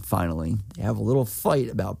kitchen, finally. They have a little fight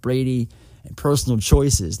about Brady, and personal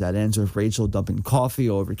choices that ends with Rachel dumping coffee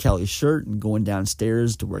over Kelly's shirt and going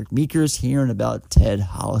downstairs to work Meekers, hearing about Ted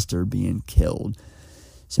Hollister being killed.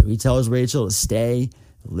 So he tells Rachel to stay,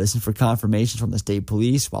 listen for confirmation from the state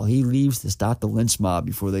police while he leaves to stop the lynch mob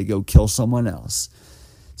before they go kill someone else.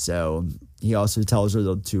 So he also tells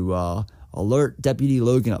her to alert Deputy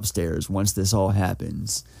Logan upstairs once this all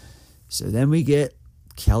happens. So then we get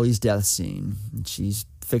Kelly's death scene. She's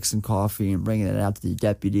fixing coffee and bringing it out to the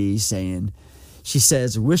deputy, she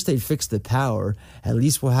says, wish they'd fix the power. At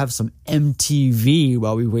least we'll have some MTV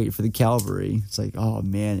while we wait for the cavalry. It's like, oh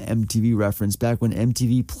man, MTV reference. Back when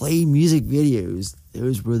MTV played music videos,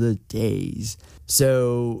 those were the days.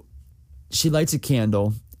 So she lights a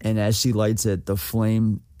candle, and as she lights it, the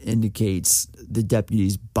flame indicates the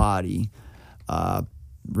deputy's body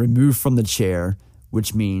removed from the chair,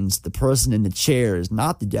 which means the person in the chair is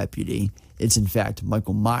not the deputy. It's in fact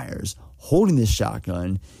Michael Myers holding the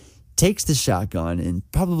shotgun, takes the shotgun, and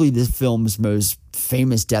probably the film's most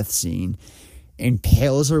famous death scene,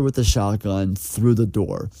 impales her with the shotgun through the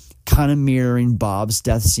door, kind of mirroring Bob's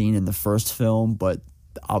death scene in the first film, but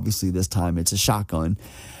obviously this time it's a shotgun.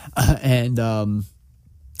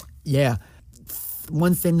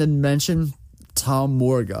 One thing to mention, Tom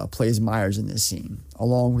Morga plays Myers in this scene,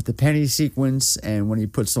 along with the penny sequence and when he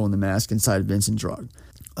puts on the mask inside Vincent Drug.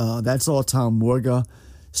 That's all Tom Morga,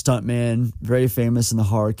 stuntman, very famous in the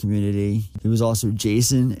horror community. He was also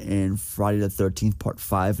Jason in Friday the 13th Part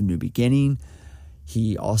 5, A New Beginning.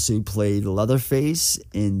 He also played Leatherface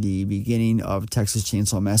in the beginning of Texas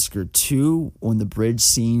Chainsaw Massacre 2 on the bridge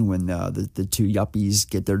scene when the two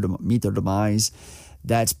yuppies meet their demise.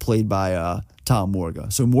 That's played by Tom Morga.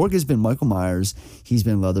 So Morga's been Michael Myers. He's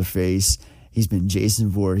been Leatherface. He's been Jason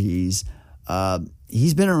Voorhees.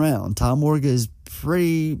 He's been around. Tom Morga is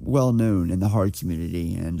pretty well known in the horror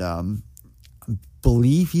community, and I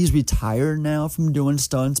believe he's retired now from doing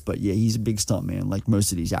stunts, but yeah, he's a big stuntman like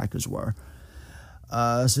most of these actors were.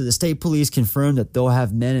 So the state police confirmed that they'll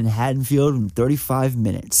have men in Haddonfield in 35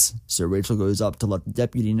 minutes. So Rachel goes up to let the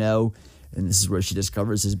deputy know, and this is where she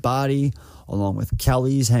discovers his body, along with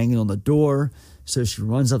Kelly's hanging on the door. So she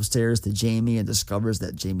runs upstairs to Jamie and discovers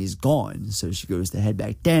that Jamie's gone. So she goes to head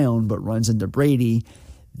back down, but runs into Brady.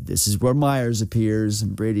 This is where Myers appears,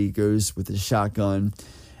 and Brady goes with his shotgun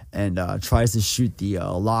and tries to shoot the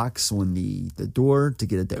locks on the door to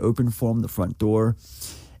get it to open for him, the front door.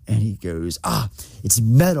 And he goes, it's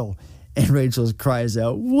metal. And Rachel cries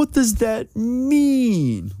out, what does that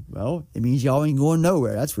mean? Well, it means y'all ain't going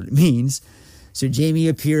nowhere. That's what it means. So Jamie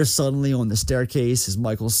appears suddenly on the staircase as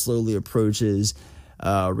Michael slowly approaches.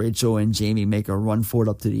 Rachel and Jamie make a run for it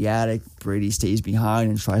up to the attic. Brady stays behind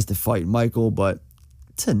and tries to fight Michael, but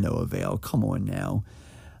to no avail. Come on now.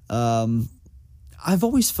 I've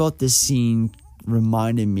always felt this scene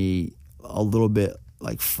reminded me a little bit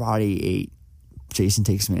like Friday 8, Jason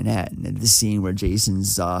Takes Manhattan. And this scene where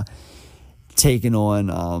Jason's taking on,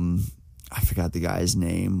 I forgot the guy's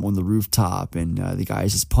name, on the rooftop, and the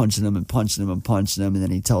guy's just punching him, and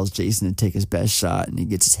then he tells Jason to take his best shot, and he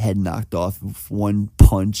gets his head knocked off with one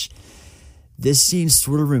punch. This scene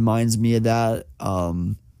sort of reminds me of that,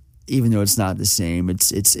 even though it's not the same.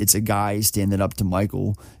 It's a guy standing up to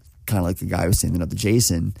Michael, kind of like the guy was standing up to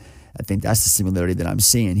Jason. I think that's the similarity that I'm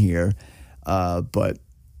seeing here. But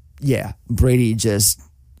yeah, Brady just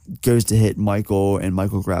goes to hit Michael, and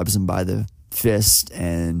Michael grabs him by the fist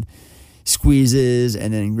and squeezes,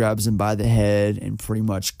 and then grabs him by the head and pretty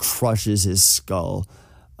much crushes his skull.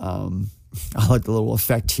 I like the little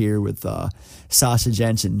effect here with Sasha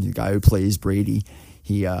Jensen, the guy who plays Brady.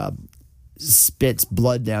 He spits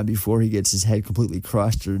blood down before he gets his head completely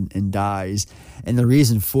crushed and dies. And the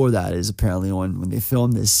reason for that is apparently when they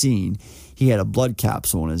filmed this scene, he had a blood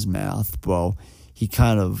capsule in his mouth. Well, he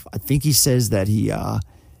I think he says that he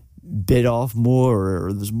bit off more,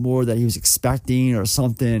 or there's more that he was expecting or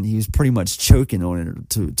something. He was pretty much choking on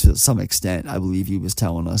it to some extent, I believe he was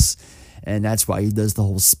telling us. And that's why he does the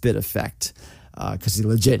whole spit effect, because he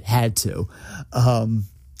legit had to.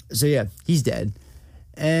 So yeah, he's dead.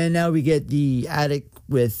 And now we get the attic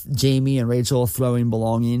with Jamie and Rachel throwing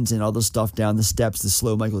belongings and other stuff down the steps to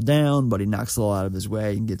slow Michael down, but he knocks it all out of his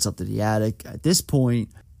way and gets up to the attic. At this point,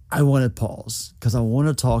 I want to pause because I want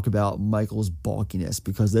to talk about Michael's bulkiness,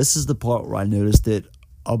 because this is the part where I noticed it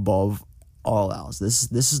above all else.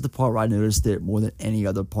 This is the part where I noticed it more than any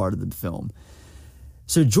other part of the film.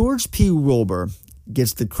 So George P. Wilbur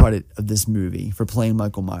gets the credit of this movie for playing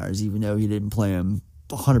Michael Myers, even though he didn't play him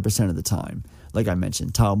 100% of the time. Like I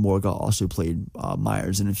mentioned, Tom Morga also played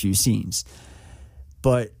Myers in a few scenes.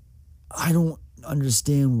 But I don't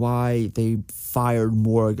understand why they fired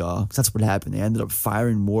Morga, 'cause that's what happened. They ended up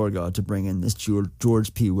firing Morga to bring in this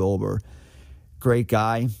George P. Wilbur. Great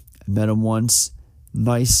guy. I met him once.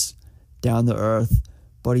 Nice, down to earth,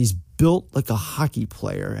 but he's built like a hockey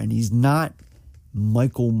player, and he's not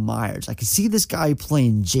Michael Myers. I could see this guy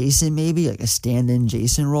playing Jason, maybe like a stand-in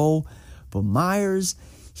Jason role, but Myers,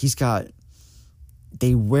 he's got.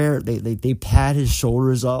 They pad his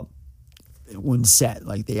shoulders up when set,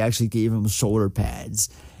 like they actually gave him shoulder pads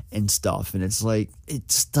and stuff, and it's like it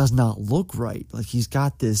just does not look right. Like he's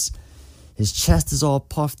got this. His chest is all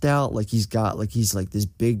puffed out, like he's like this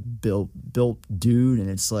big built dude, and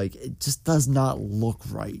it's like it just does not look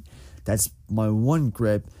right. That's my one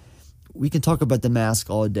grip. We can talk about the mask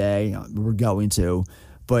all day. We're going to,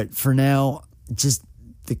 but for now, just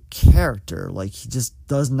the character, like he just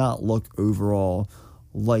does not look overall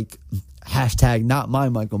like hashtag not my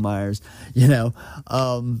Michael Myers, you know.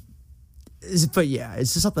 But yeah,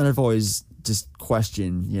 it's just something I've always just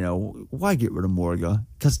questioned. You know, why get rid of Morga?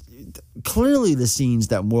 Because clearly the scenes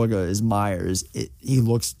that Morga is Myers, he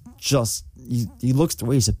looks the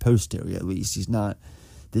way he's supposed to. At least he's not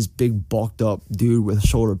this big bulked up dude with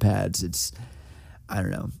shoulder pads. It's, I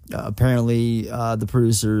don't know. Apparently, the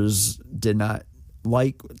producers did not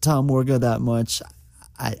like Tom Morga that much.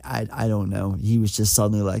 I don't know. He was just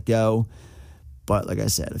suddenly let go. But like I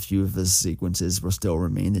said, a few of the sequences were still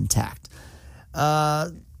remained intact.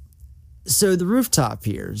 So the rooftop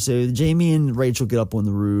here. So Jamie and Rachel get up on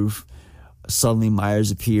the roof. Suddenly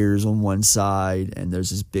Myers appears on one side, and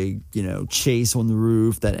there's this big, chase on the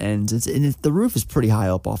roof that ends. The roof is pretty high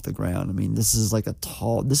up off the ground. I mean, this is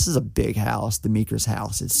a big house, the Meeker's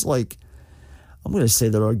house. It's like, I'm going to say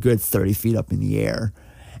they're a good 30 feet up in the air.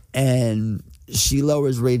 And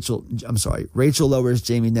Rachel lowers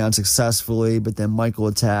Jamie down successfully, but then Michael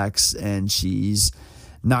attacks, and she's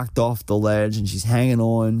knocked off the ledge, and she's hanging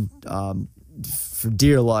on for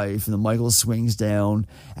dear life, and then Michael swings down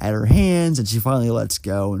at her hands, and she finally lets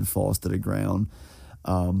go and falls to the ground,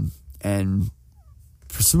 and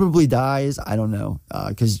presumably dies. I don't know,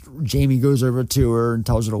 because Jamie goes over to her and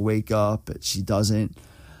tells her to wake up, but she doesn't.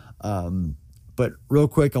 But real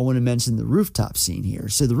quick, I want to mention the rooftop scene here.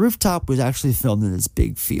 So the rooftop was actually filmed in this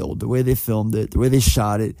big field. The way they filmed it, the way they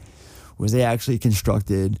shot it, was they actually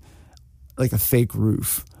constructed like a fake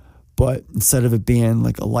roof. But instead of it being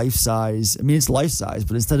like a life-size, I mean, it's life-size,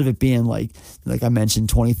 but instead of it being like I mentioned,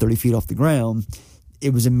 20, 30 feet off the ground,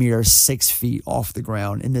 it was a mere 6 feet off the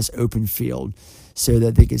ground in this open field so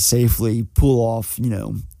that they could safely pull off,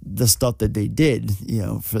 the stuff that they did,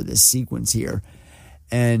 for this sequence here.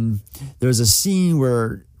 And there's a scene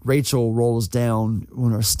where Rachel rolls down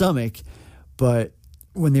on her stomach, but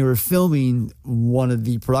when they were filming, one of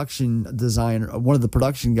the production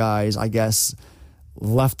guys, I guess,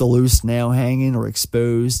 left a loose nail hanging or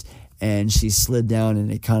exposed, and she slid down,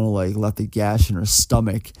 and it kind of like left a gash in her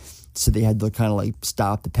stomach. So they had to kind of like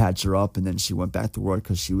stop to patch her up, and then she went back to work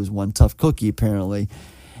because she was one tough cookie apparently.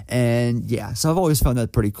 And yeah, so I've always found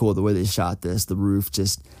that pretty cool the way they shot this. The roof,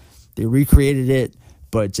 they recreated it,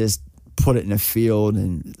 but just put it in a field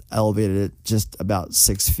and elevated it just about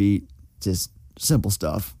 6 feet. Just simple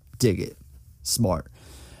stuff. Dig it. Smart.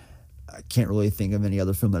 I can't really think of any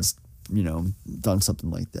other film that's, done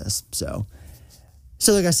something like this. So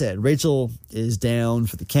like I said, Rachel is down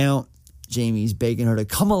for the count. Jamie's begging her to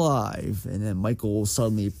come alive. And then Michael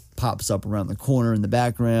suddenly pops up around the corner in the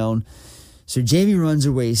background. So Jamie runs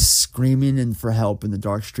away screaming and for help in the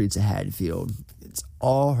dark streets of Haddonfield. It's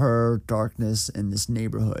all her darkness in this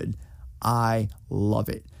neighborhood. I love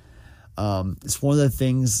it. It's one of the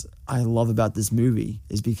things I love about this movie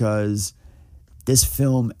is because this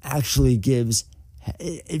film actually gives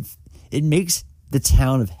it makes the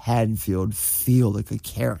town of Haddonfield feel like a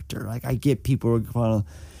character. Like I get people are kind of,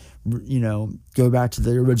 go back to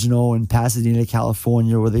the original in Pasadena,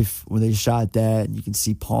 California, where they shot that, and you can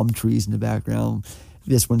see palm trees in the background.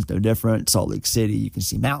 This one's no different. Salt Lake City, you can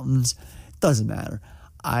see mountains. Doesn't matter.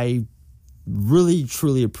 I really,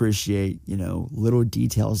 truly appreciate, little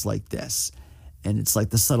details like this. And it's like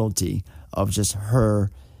the subtlety of just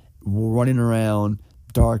her running around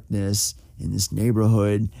darkness in this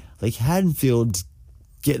neighborhood. Like Haddonfield's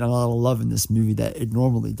getting a lot of love in this movie that it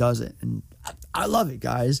normally doesn't. And I love it,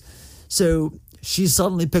 guys. So she's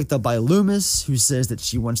suddenly picked up by Loomis, who says that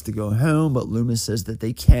she wants to go home, but Loomis says that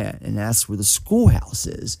they can't and asks where the schoolhouse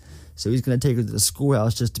is. So he's going to take her to the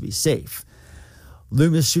schoolhouse just to be safe.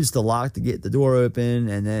 Loomis shoots the lock to get the door open,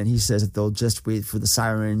 and then he says that they'll just wait for the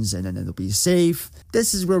sirens, and then they'll be safe.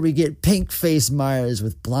 This is where we get pink-faced Myers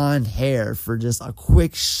with blonde hair for just a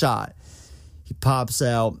quick shot. He pops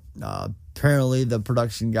out, Apparently, the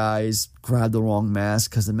production guys grabbed the wrong mask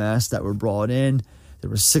because the masks that were brought in, there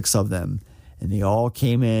were 6 of them, and they all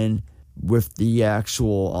came in with the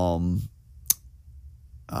actual.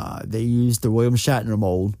 They used the William Shatner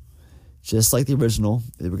mold, just like the original.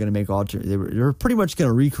 They were going to make they were pretty much going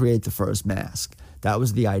to recreate the first mask. That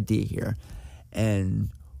was the idea here, and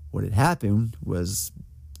what had happened was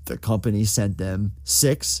the company sent them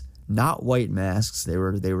 6. Not white masks. It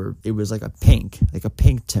was like a pink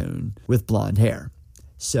tone with blonde hair.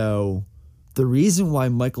 So the reason why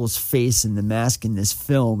Michael's face in the mask in this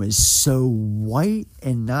film is so white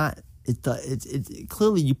and not,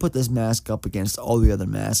 clearly you put this mask up against all the other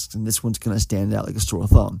masks and this one's going to stand out like a sore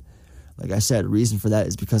thumb. Like I said, the reason for that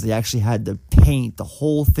is because they actually had to paint the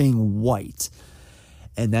whole thing white.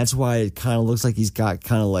 And that's why it kind of looks like he's got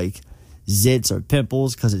kind of like zits or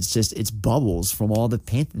pimples, because it's bubbles from all the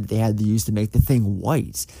paint that they had to use to make the thing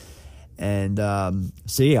white. And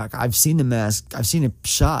so yeah, I've seen the mask, I've seen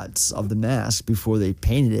shots of the mask before they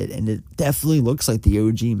painted it, and it definitely looks like the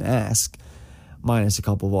OG mask, minus a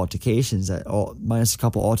couple of alterations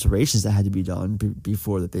that had to be done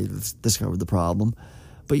before that they discovered the problem.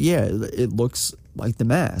 But yeah, it looks like the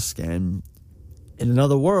mask. And in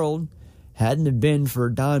another world, hadn't it been for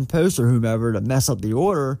Don Post or whomever to mess up the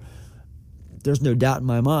order, there's no doubt in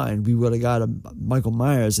my mind we would have got a Michael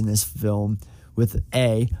Myers in this film with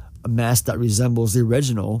a mask that resembles the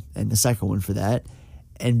original, and the second one for that,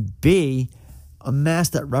 and B, a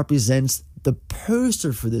mask that represents the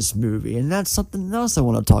poster for this movie. And that's something else I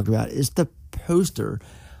want to talk about, is the poster.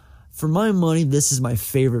 For my money, this is my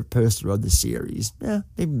favorite poster of the series. Yeah,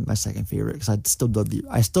 maybe my second favorite, because I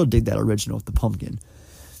still dig that original with the pumpkin.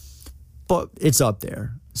 But it's up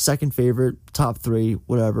there. Second favorite, top 3,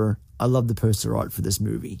 whatever. I love the poster art for this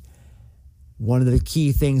movie. One of the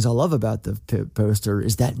key things I love about the poster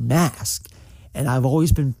is that mask. And I've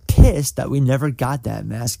always been pissed that we never got that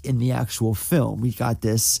mask in the actual film. We got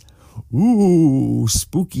this,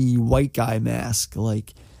 spooky white guy mask.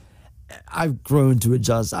 Like, I've grown to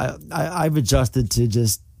adjust. I've adjusted to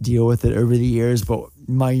just deal with it over the years. But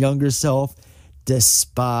my younger self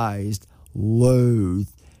despised, loathed,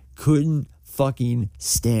 couldn't fucking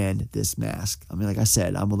stand this mask. I mean, like I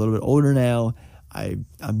said, I'm a little bit older now.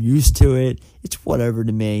 I'm used to it. It's whatever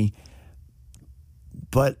to me.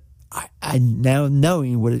 But I now,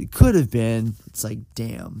 knowing what it could have been, it's like,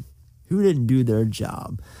 damn, who didn't do their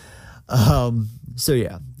job? So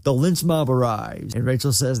yeah, the lynch mob arrives, and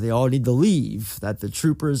Rachel says they all need to leave, that the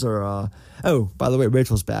troopers are, oh, by the way,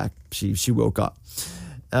 Rachel's back. She woke up.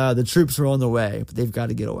 The troops are on the way, but they've got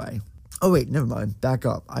to get away. Oh, wait, never mind. Back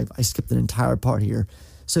up. I skipped an entire part here.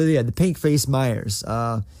 So, yeah, the pink-faced Myers.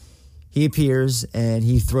 He appears, and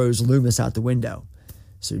he throws Loomis out the window.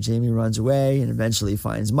 So Jamie runs away and eventually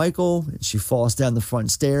finds Michael, and she falls down the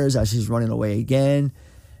front stairs as she's running away again.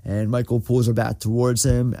 And Michael pulls her back towards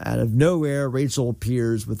him. Out of nowhere, Rachel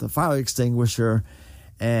appears with a fire extinguisher,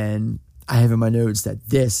 and I have in my notes that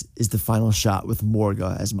this is the final shot with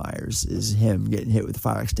Morga as Myers, is him getting hit with the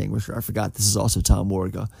fire extinguisher. I forgot this is also Tom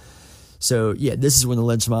Morga. So, yeah, this is when the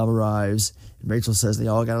lynch mob arrives. And Rachel says they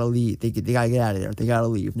all got to leave. They got to get out of there. They got to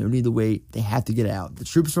leave. No need to wait. They have to get out. The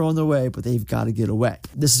troops are on their way, but they've got to get away.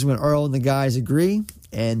 This is when Earl and the guys agree,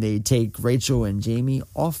 and they take Rachel and Jamie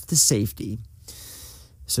off to safety.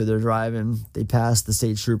 So they're driving. They pass the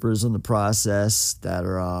state troopers in the process that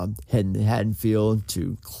are heading to Haddonfield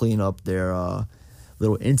to clean up their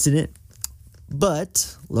little incident.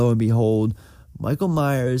 But, lo and behold, Michael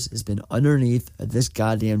Myers has been underneath this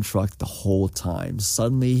goddamn truck the whole time.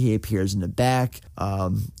 Suddenly, he appears in the back,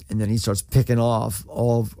 and then he starts picking off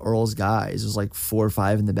all of Earl's guys. There's like 4 or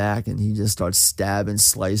 5 in the back, and he just starts stabbing,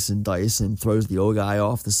 slicing, dicing, throws the old guy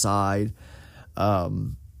off the side.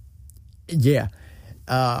 Yeah.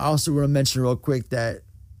 I also want to mention real quick that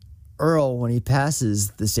Earl, when he passes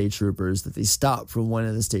the state troopers, that they stop for one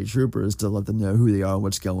of the state troopers to let them know who they are and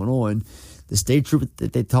what's going on. The state trooper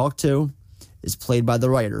that they talk to is played by the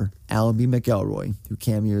writer, Alan B. McElroy, who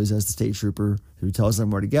cameos as the state trooper who tells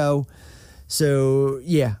them where to go. So,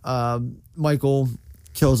 yeah, Michael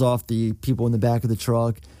kills off the people in the back of the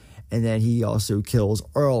truck, and then he also kills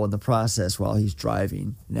Earl in the process while he's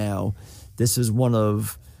driving. Now, this is one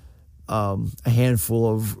of a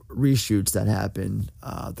handful of reshoots that happened.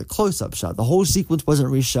 The close-up shot, the whole sequence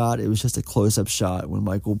wasn't reshot. It was just a close-up shot when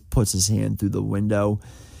Michael puts his hand through the window.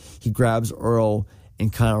 He grabs Earl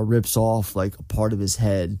and kind of rips off like a part of his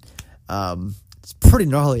head. It's pretty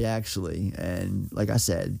gnarly, actually. And like I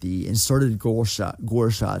said, the inserted gore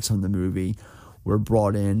shots from the movie were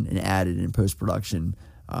brought in and added in post-production.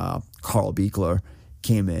 Carl Buechler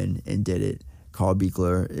came in and did it. Carl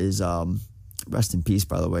Buechler is rest in peace,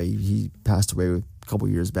 by the way. He passed away a couple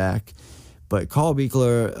years back. But Carl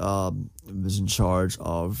Buechler was in charge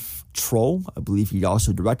of Troll. I believe he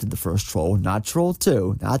also directed the first Troll, not Troll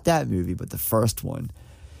 2, not that movie, but the first one.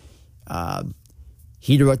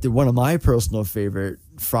 He directed one of my personal favorite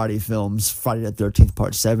Friday films, Friday the 13th,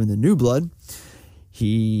 Part 7, The New Blood.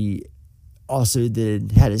 He also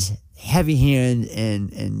had his heavy hand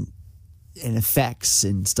in effects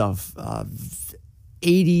and stuff.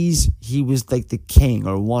 80s, he was like the king,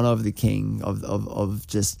 or one of the king of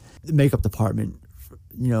just the makeup department,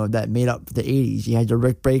 that made up the 80s. You had your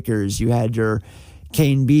Rick Breakers, you had your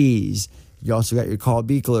Kane Bees, you also got your Carl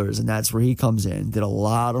Buechlers, and that's where he comes in. Did a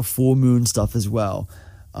lot of Full Moon stuff as well.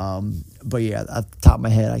 But yeah, at the top of my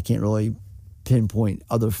head, I can't really pinpoint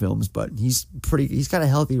other films, but he's got a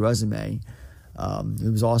healthy resume. He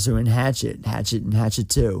was also in Hatchet and Hatchet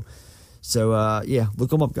 2. So yeah,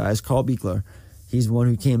 look him up, guys. Carl Buechler. He's the one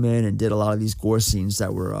who came in and did a lot of these gore scenes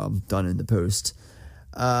that were done in the post.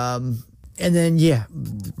 And then, yeah,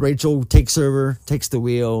 Rachel takes the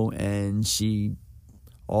wheel, and she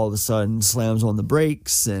all of a sudden slams on the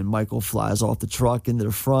brakes, and Michael flies off the truck into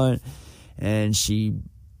the front, and she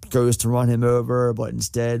goes to run him over, but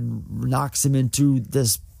instead knocks him into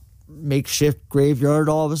this makeshift graveyard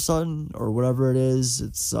all of a sudden, or whatever it is.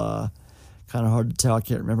 It's kind of hard to tell. I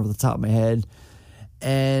can't remember off the top of my head.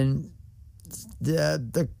 And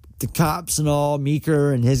the cops and all,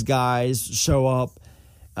 Meeker and his guys show up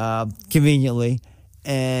conveniently,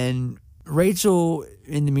 and Rachel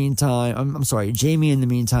in the meantime, I'm sorry, Jamie in the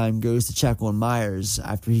meantime goes to check on Myers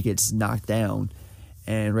after he gets knocked down,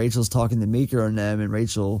 and Rachel's talking to Meeker and them,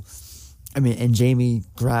 and Jamie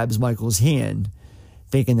grabs Michael's hand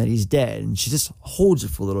thinking that he's dead, and she just holds it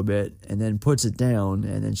for a little bit and then puts it down,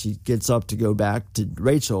 and then she gets up to go back to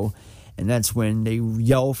Rachel. And that's when they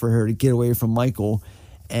yell for her to get away from Michael.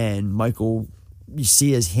 And Michael, you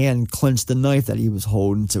see his hand clench the knife that he was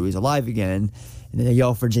holding, so he's alive again. And then they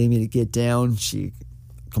yell for Jamie to get down. She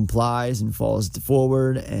complies and falls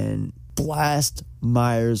forward and blast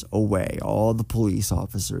Myers away. All the police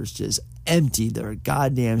officers just empty their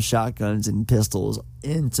goddamn shotguns and pistols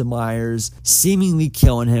into Myers, seemingly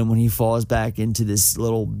killing him when he falls back into this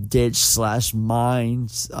little ditch/mine.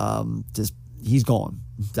 He's gone.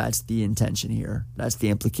 That's the intention here. That's the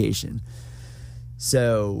implication.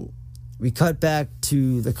 So we cut back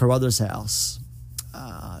to the Carruthers house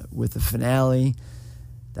with the finale.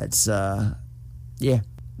 That's, the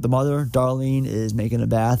mother, Darlene, is making a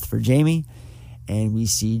bath for Jamie. And we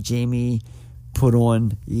see Jamie put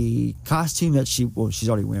on the costume that she's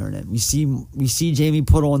already wearing it. We see Jamie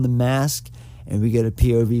put on the mask, and we get a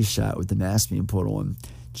POV shot with the mask being put on.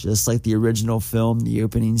 Just like the original film, the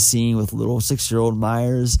opening scene with little 6-year-old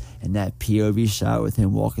Myers, and that POV shot with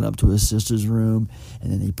him walking up to his sister's room, and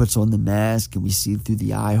then he puts on the mask, and we see through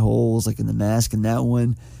the eye holes like in the mask in that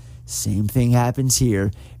one. Same thing happens here.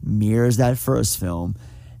 Mirrors that first film,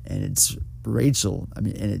 and it's Rachel. and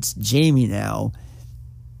it's Jamie now.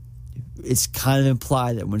 It's kind of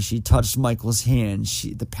implied that when she touched Michael's hand,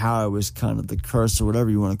 the power was kind of the curse, or whatever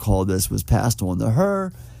you want to call this, was passed on to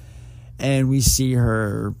her. And we see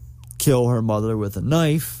her kill her mother with a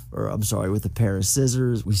knife, with a pair of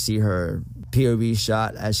scissors. We see her POV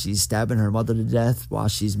shot as she's stabbing her mother to death while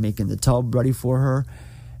she's making the tub ready for her.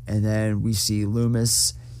 And then we see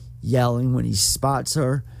Loomis yelling when he spots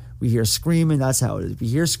her. We hear screaming. That's how it is. We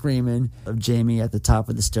hear screaming of Jamie at the top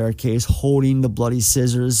of the staircase holding the bloody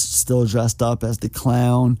scissors, still dressed up as the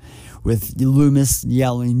clown, with Loomis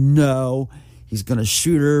yelling, no. He's going to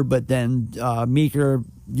shoot her, but then Meeker,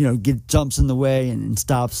 jumps in the way and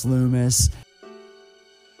stops Loomis.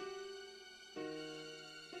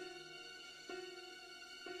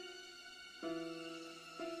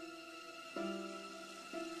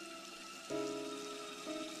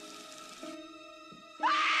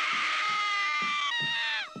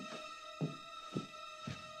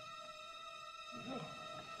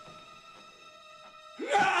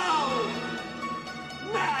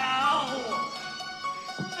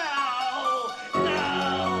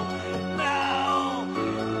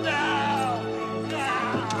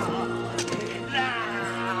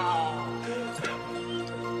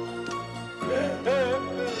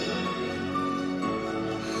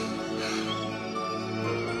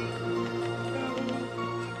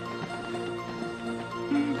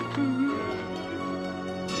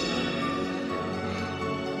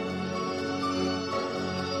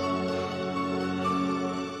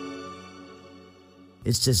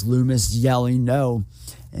 It's just Loomis yelling no.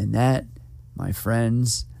 And that, my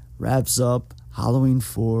friends, wraps up Halloween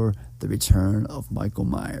 4, The Return of Michael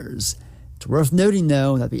Myers. It's worth noting,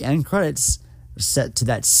 though, that the end credits set to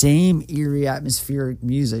that same eerie atmospheric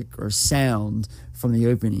music or sound from the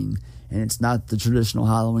opening, and it's not the traditional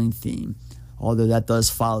Halloween theme. Although that does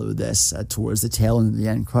follow this towards the tail end of the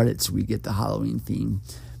end credits, we get the Halloween theme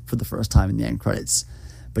for the first time in the end credits.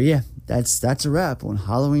 But yeah, that's a wrap on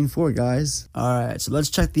Halloween 4, guys. All right, so let's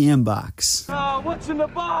check the inbox. What's in the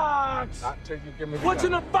box? What's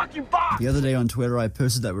in the fucking box? The other day on Twitter, I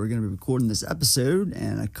posted that we were going to be recording this episode,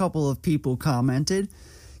 and a couple of people commented.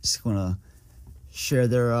 Just want to share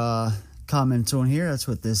their comments on here. That's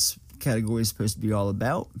what this category is supposed to be all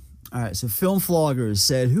about. All right, so Film Floggers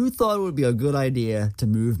said, who thought it would be a good idea to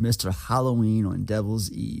move Mr. Halloween on Devil's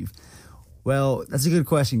Eve? Well, that's a good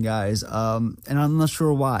question, guys, and I'm not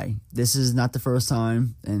sure why. This is not the first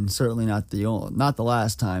time, and certainly not the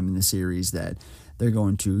last time in the series that they're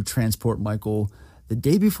going to transport Michael the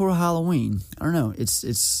day before Halloween. I don't know.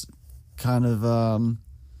 It's kind of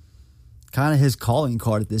his calling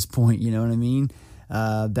card at this point. You know what I mean?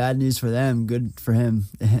 Bad news for them, good for him.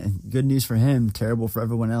 Good news for him, terrible for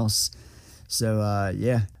everyone else. So,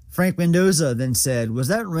 yeah. Frank Mendoza then said, was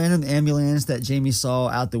that random ambulance that Jamie saw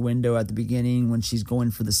out the window at the beginning when she's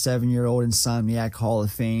going for the 7-year-old Insomniac Hall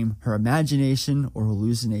of Fame her imagination or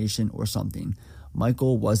hallucination or something?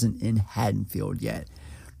 Michael wasn't in Haddonfield yet,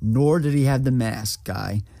 nor did he have the mask,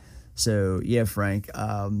 guy. So, yeah, Frank,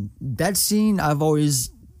 that scene I've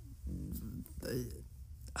always...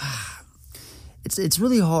 It's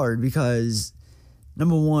really hard because,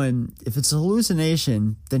 number one, if it's a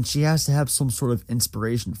hallucination, then she has to have some sort of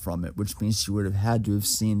inspiration from it, which means she would have had to have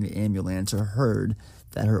seen the ambulance or heard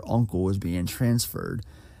that her uncle was being transferred.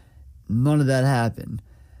 None of that happened.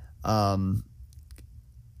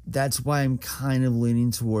 That's why I'm kind of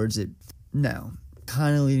leaning towards it. No,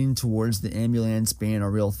 kind of leaning towards the ambulance being a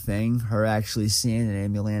real thing, her actually seeing an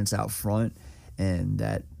ambulance out front, and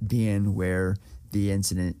that being where the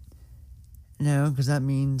incident... No, because that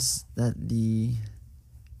means that the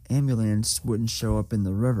ambulance wouldn't show up in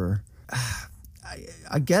the river.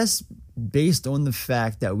 I guess based on the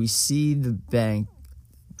fact that we see the bank...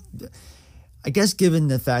 I guess given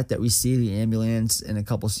the fact that we see the ambulance in a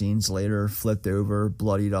couple scenes later flipped over,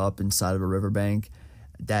 bloodied up inside of a riverbank,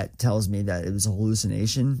 that tells me that it was a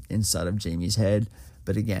hallucination inside of Jamie's head.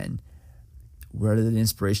 But again, where did the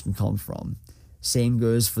inspiration come from? Same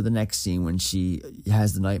goes for the next scene when she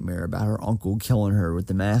has the nightmare about her uncle killing her with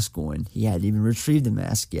the mask on. He hadn't even retrieved the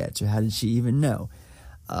mask yet, so how did she even know?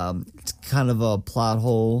 It's kind of a plot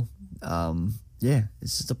hole. Yeah,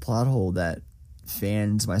 it's just a plot hole that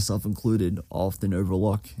fans, myself included, often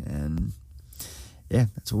overlook. And yeah,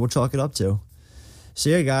 that's what we'll chalk it up to. So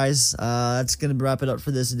yeah, guys, that's going to wrap it up for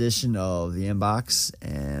this edition of The Inbox.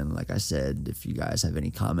 And like I said, if you guys have any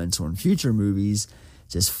comments on future movies,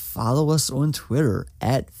 just follow us on Twitter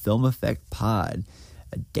at Film Effect Pod.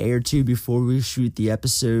 A day or two before we shoot the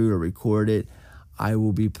episode or record it, I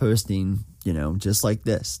will be posting, just like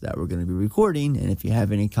this, that we're going to be recording. And if you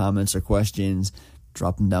have any comments or questions,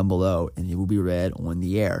 drop them down below and it will be read on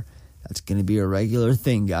the air. That's going to be a regular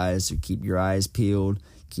thing, guys. So keep your eyes peeled,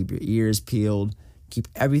 keep your ears peeled, keep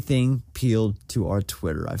everything peeled to our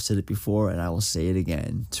Twitter. I've said it before and I will say it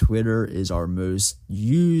again. Twitter is our most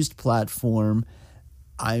used platform.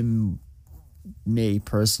 Me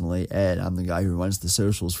personally, Ed, I'm the guy who runs the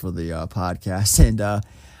socials for the podcast, and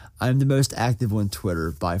I'm the most active on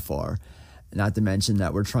Twitter by far. Not to mention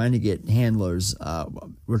that we're trying to get handlers,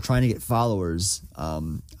 we're trying to get followers.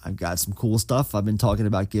 I've got some cool stuff I've been talking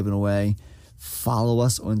about giving away. Follow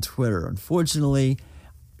us on Twitter. Unfortunately,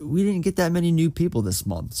 we didn't get that many new people this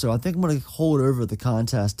month, so I think I'm going to hold over the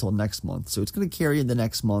contest till next month. So it's going to carry into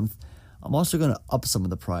next month. I'm also going to up some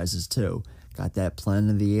of the prizes too. Got that Planet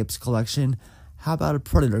of the Apes collection. How about a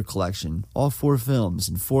Predator collection? All 4 films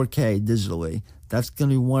in 4K digitally. That's going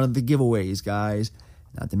to be one of the giveaways, guys.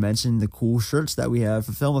 Not to mention the cool shirts that we have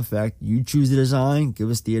for Film Effect. You choose the design, give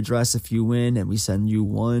us the address if you win, and we send you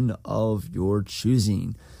one of your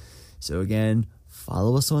choosing. So again,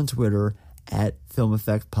 follow us on Twitter at Film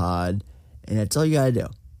Effect Pod, and that's all you got to do.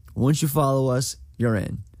 Once you follow us, you're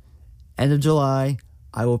in. End of July,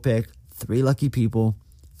 I will pick 3 lucky people.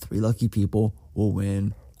 3 lucky people will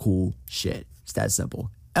win cool shit. It's that simple.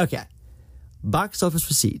 Okay. Box office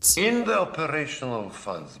receipts. In the operational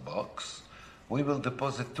funds box, we will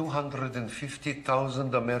deposit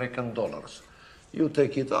 250,000 American dollars. You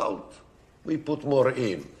take it out, we put more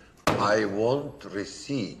in. I want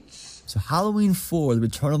receipts. So Halloween 4, The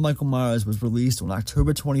Return of Michael Myers, was released on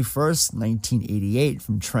October 21st, 1988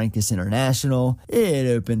 from Trancas International. It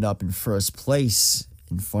opened up in first place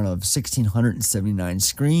in front of 1,679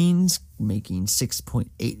 screens, making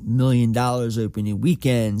 $6.8 million opening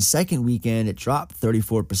weekend. Second weekend, it dropped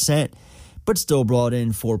 34%, but but still brought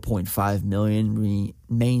in $4.5 million,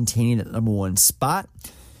 maintaining that number one spot.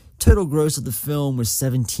 Total gross of the film was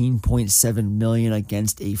 $17.7 million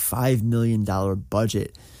against a $5 million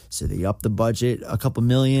budget. So they upped the budget a couple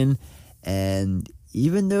million, and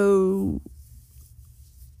even though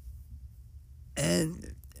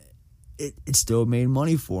it still made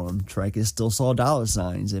money for them. Tricus still saw dollar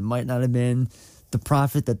signs. It might not have been the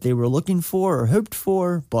profit that they were looking for or hoped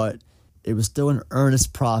for, but it was still an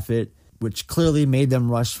earnest profit, which clearly made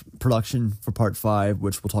them rush production for Part 5,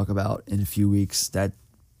 which we'll talk about in a few weeks. That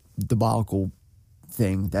debacle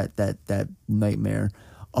thing, that nightmare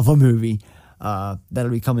of a movie,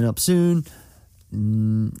 that'll be coming up soon.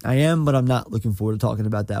 I am, but I'm not looking forward to talking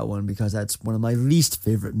about that one because that's one of my least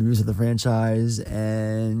favorite movies of the franchise,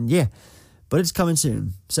 and yeah, but it's coming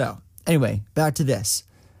soon. So anyway, back to this.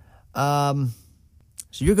 So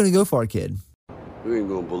you're gonna go for it, kid. You ain't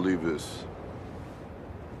gonna believe this,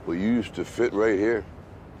 but you used to fit right here.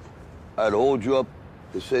 I'd hold you up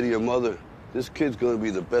and say to your mother, this kid's gonna be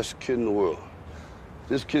the best kid in the world.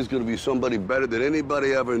 This kid's gonna be somebody better than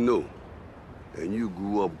anybody ever knew. And you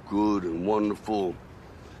grew up good and wonderful.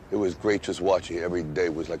 It was great just watching you every day.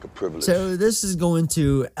 It was like a privilege. So this is going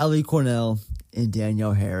to Ellie Cornell and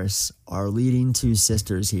Danielle Harris, our leading two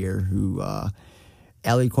sisters here, who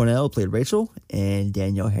Ellie Cornell played Rachel and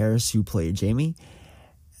Danielle Harris, who played Jamie.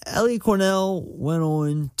 Ellie Cornell went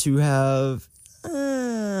on to have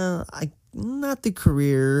not the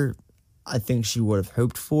career I think she would have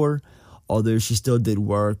hoped for, although she still did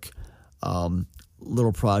work,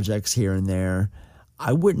 little projects here and there.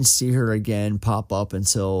 I wouldn't see her again pop up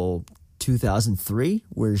until 2003,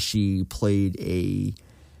 where she played a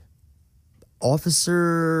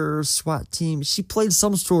officer SWAT team. She played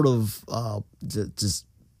some sort of just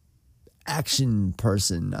action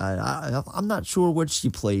person. I'm not sure what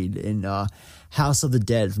she played in House of the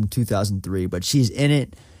Dead from 2003, but she's in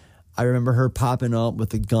it. I remember her popping up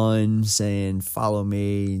with a gun saying, follow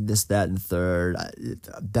me, this, that, and third.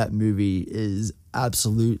 That movie is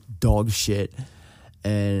absolute dog shit.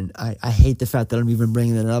 And I hate the fact that I'm even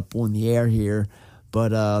bringing it up on the air here.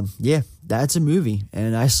 But yeah, that's a movie.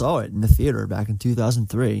 And I saw it in the theater back in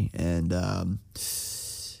 2003. And you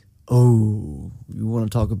want to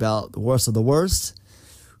talk about the worst of the worst?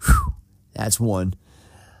 Whew, that's one.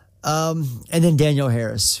 And then Danielle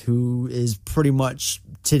Harris, who is pretty much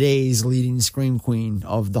today's leading scream queen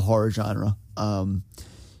of the horror genre.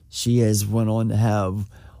 She has went on to have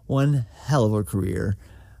one hell of a career,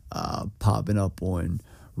 popping up on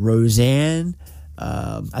Roseanne.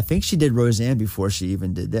 I think she did Roseanne before she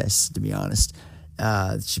even did this, to be honest.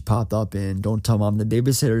 She popped up in Don't Tell Mom the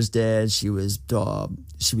Babysitter's Dead. She was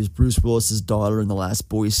Bruce Willis's daughter in The Last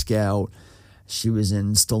Boy Scout. She was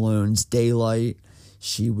in Stallone's Daylight.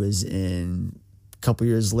 She was in, a couple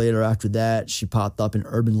years later after that, she popped up in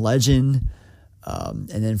Urban Legend. And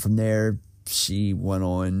then from there, she went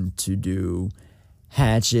on to do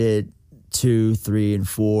Hatchet 2, 3, and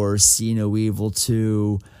 4, See No Evil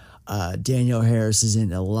 2. Danielle Harris is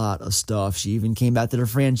in a lot of stuff. She even came back to the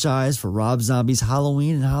franchise for Rob Zombie's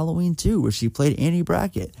Halloween and Halloween 2, where she played Annie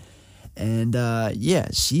Brackett. And yeah,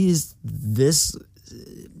 she's this.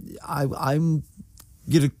 I'm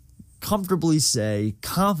going to confidently say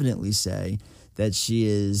that she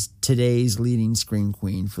is today's leading scream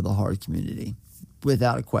queen for the horror community.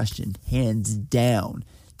 Without a question. Hands down,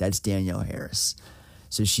 that's Danielle Harris.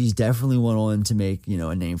 So she's definitely went on to make,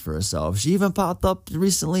 a name for herself. She even popped up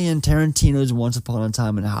recently in Tarantino's Once Upon a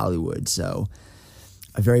Time in Hollywood. So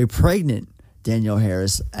a very pregnant Danielle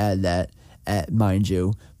Harris, mind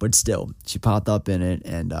you, but still, she popped up in it,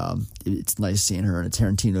 and it's nice seeing her in a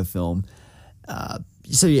Tarantino film.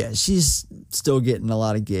 So yeah, she's still getting a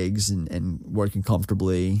lot of gigs and working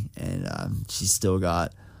comfortably, and she's still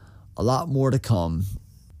got a lot more to come.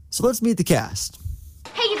 So let's meet the cast.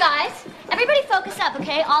 Hey, you guys. Everybody focus up,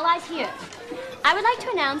 okay? All eyes here. I would like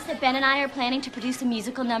to announce that Ben and I are planning to produce a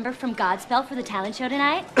musical number from Godspell for the talent show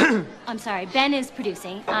tonight. I'm sorry, Ben is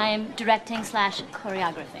producing. I'm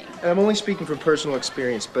directing/choreographing. And I'm only speaking from personal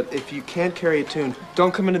experience, but if you can't carry a tune,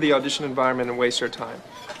 don't come into the audition environment and waste our time.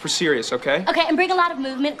 For serious, okay? Okay, and bring a lot of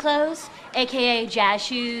movement clothes, aka jazz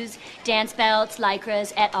shoes, dance belts,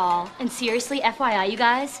 lycras, et al. And seriously, FYI, you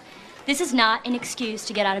guys, this is not an excuse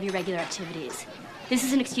to get out of your regular activities. This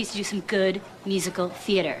is an excuse to do some good musical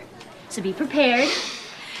theater. So be prepared,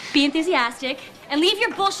 be enthusiastic, and leave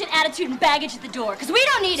your bullshit attitude and baggage at the door, because we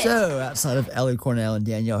don't need it. So, outside of Ellie Cornell and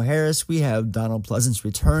Danielle Harris, we have Donald Pleasance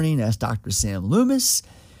returning as Dr. Sam Loomis.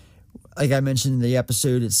 Like I mentioned in the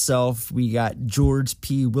episode itself, we got George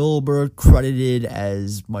P. Wilbur credited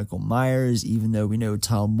as Michael Myers, even though we know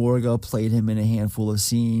Tom Morga played him in a handful of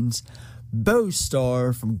scenes. Bo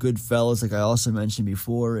Starr from Goodfellas, like I also mentioned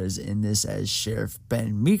before, is in this as Sheriff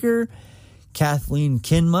Ben Meeker. Kathleen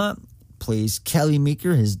Kinmont plays Kelly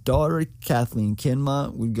Meeker, his daughter. Kathleen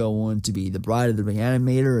Kinmont would go on to be the Bride of the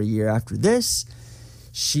Reanimator a year after this.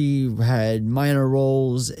 She had minor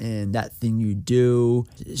roles in That Thing You Do.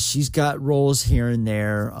 She's got roles here and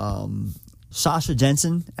there. Sasha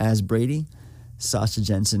Jensen as Brady. Sasha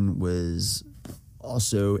Jensen was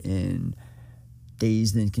also in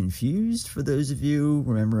Dazed and Confused, for those of you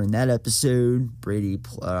remembering that episode.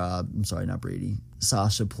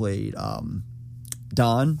 Sasha played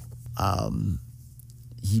Don.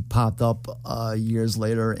 He popped up years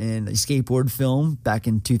later in a skateboard film back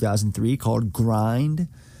in 2003 called Grind.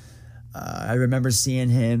 I remember seeing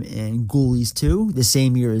him in Ghoulies 2, the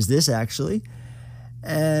same year as this, actually.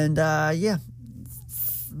 And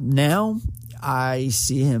now I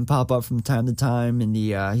see him pop up from time to time in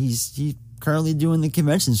the he's currently doing the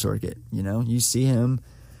convention circuit. You know, you see him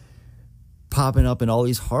popping up in all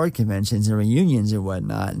these horror conventions and reunions and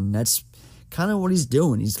whatnot, and that's kind of what he's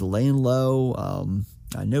doing. He's laying low.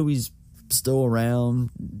 I know he's still around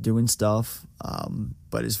doing stuff,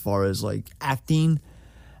 but as far as like acting,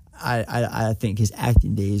 I think his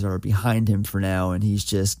acting days are behind him for now, and he's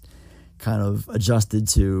just kind of adjusted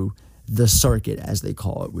to the circuit, as they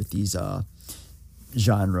call it, with these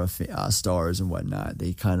genre stars and whatnot.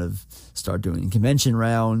 They kind of start doing convention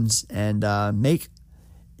rounds and make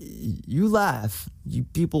you laugh.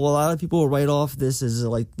 A lot of people will write off this as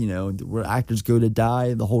like, you know, where actors go to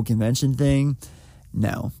die, the whole convention thing.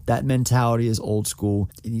 No, that mentality is old school.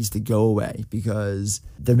 It needs to go away because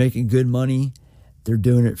they're making good money. They're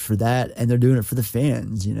doing it for that, and they're doing it for the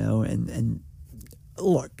fans, you know. And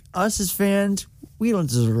look, us as fans, we don't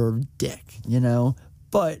deserve dick, you know.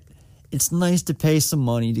 But it's nice to pay some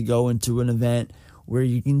money to go into an event where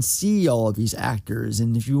you can see all of these actors.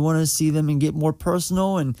 And if you want to see them and get more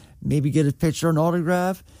personal and maybe get a picture, an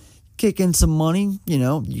autograph, kick in some money. You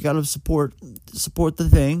know, you got to support the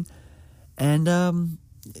thing. And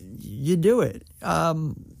you do it.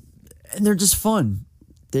 And they're just fun.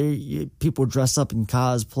 People dress up in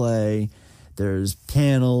cosplay. There's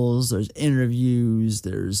panels. There's interviews.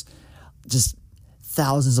 There's just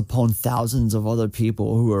thousands upon thousands of other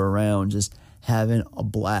people who are around just having a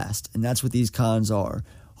blast. And that's what these cons are.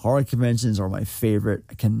 Horror conventions are my favorite.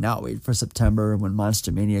 I cannot wait for September when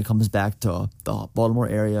Monster Mania comes back to the Baltimore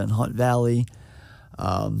area and Hunt Valley.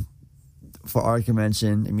 For our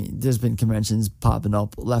convention, I mean, there's been conventions popping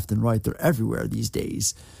up left and right. They're everywhere these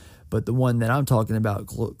days. But the one that I'm talking about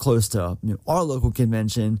close to our local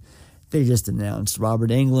convention, they just announced Robert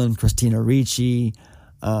Englund, Christina Ricci,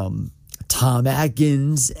 Tom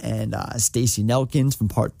Atkins, and Stacey Nelkins from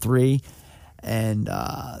Part 3. And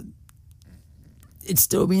it's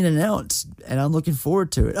still being announced, and I'm looking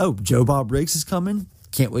forward to it. Oh, Joe Bob Briggs is coming.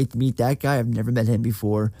 Can't wait to meet that guy. I've never met him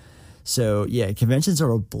before. So, yeah, conventions are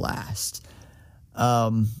a blast.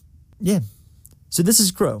 Yeah. So this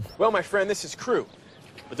is Crow. Well, my friend, this is Crew.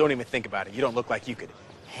 But don't even think about it. You don't look like you could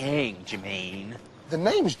hang, Jermaine. The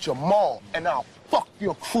name's Jamal, and I'll fuck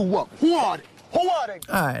your crew up. Who are they? Who are they?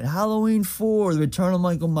 All right, Halloween 4, The Return of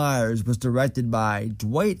Michael Myers, was directed by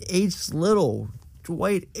Dwight H. Little.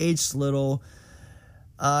 Dwight H. Little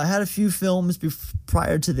had a few films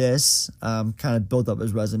prior to this, kind of built up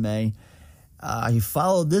his resume. He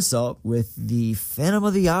followed this up with The Phantom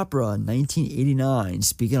of the Opera in 1989.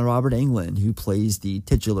 Speaking of Robert Englund, who plays the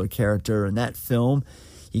titular character in that film,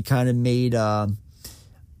 he kind of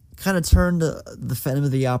turned The Phantom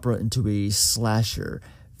of the Opera into a slasher.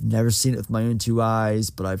 Never seen it with my own two eyes,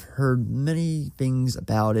 but I've heard many things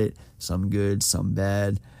about it, some good, some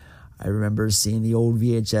bad. I remember seeing the old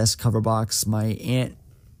VHS cover box. My aunt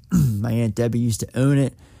Debbie used to own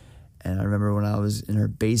it, and I remember when I was in her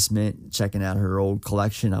basement checking out her old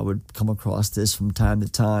collection, I would come across this from time to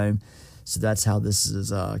time. So that's how this is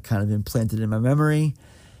kind of implanted in my memory.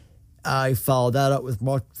 I followed that up with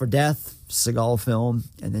Marked for Death, Seagal film,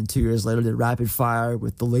 and then 2 years later did Rapid Fire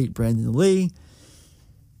with the late Brandon Lee.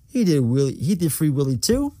 He did Free Willy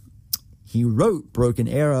 2. He wrote Broken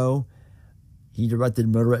Arrow. He directed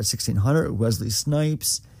Murder at 1600 with Wesley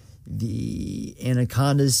Snipes. The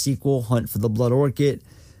Anacondas sequel, Hunt for the Blood Orchid.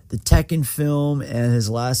 The Tekken film, and his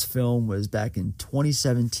last film was back in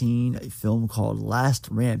 2017, a film called Last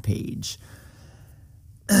Rampage.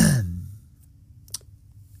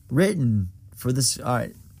 Written for this, all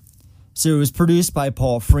right. So it was produced by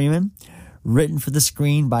Paul Freeman, written for the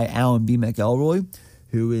screen by Alan B. McElroy,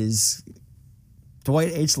 who is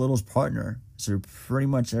Dwight H. Little's partner. So pretty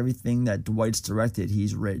much everything that Dwight's directed,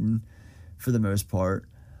 he's written for the most part.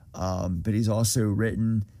 But he's also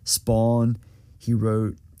written Spawn. He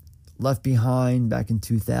wrote Left Behind back in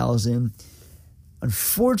 2000.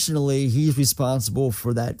 Unfortunately, he's responsible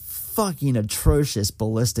for that fucking atrocious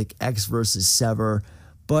Ballistic X versus Sever,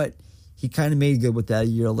 but he kind of made good with that a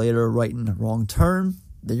year later, writing Wrong Turn,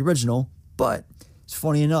 the original. But it's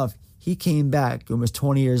funny enough, he came back almost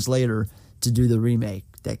 20 years later to do the remake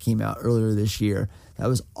that came out earlier this year. That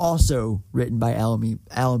was also written by Alan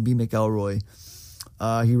B. McElroy.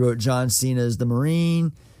 He wrote John Cena's The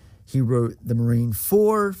Marine. He wrote The Marine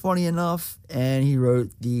 4, funny enough, and he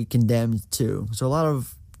wrote The Condemned 2. So a lot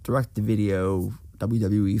of direct-to-video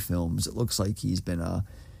WWE films it looks like he's been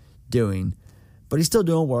doing. But he's still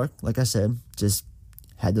doing work, like I said. Just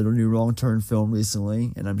had the new Wrong Turn film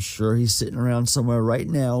recently, and I'm sure he's sitting around somewhere right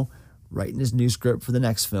now writing his new script for the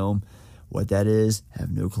next film. What that is, I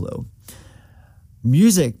have no clue.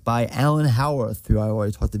 Music by Alan Howarth, who I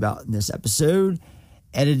already talked about in this episode.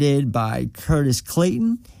 Edited by Curtis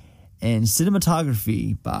Clayton. And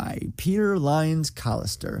cinematography by Peter Lyons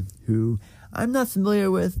Collister, who I'm not familiar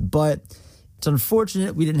with, but it's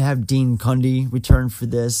unfortunate we didn't have Dean Cundey return for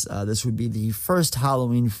this. This would be the first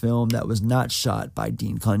Halloween film that was not shot by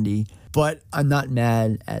Dean Cundey, but I'm not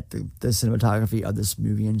mad at the cinematography of this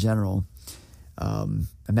movie in general. I'm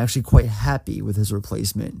actually quite happy with his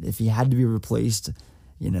replacement. If he had to be replaced,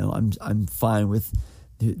 I'm fine with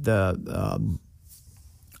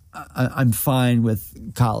I'm fine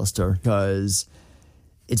with Collister because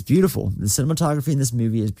it's beautiful. The cinematography in this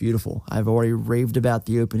movie is beautiful. I've already raved about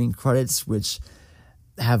the opening credits, which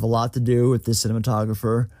have a lot to do with the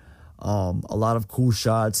cinematographer. A lot of cool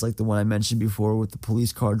shots, like the one I mentioned before with the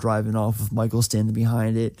police car driving off with Michael standing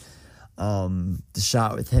behind it. The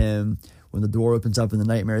shot with him when the door opens up in the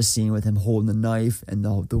nightmare scene with him holding the knife and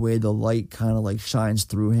the way the light kind of like shines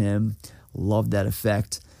through him. Love that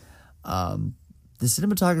effect. The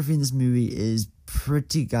cinematography in this movie is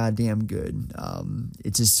pretty goddamn good.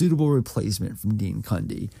 It's a suitable replacement from Dean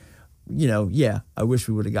Cundey. I wish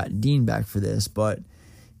we would have gotten Dean back for this, but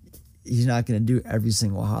he's not going to do every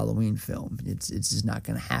single Halloween film. It's just not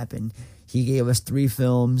going to happen. He gave us 3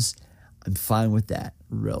 films. I'm fine with that,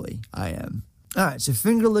 really. I am. All right, so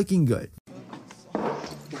finger licking good.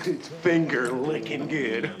 Finger licking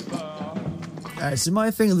good. All right, so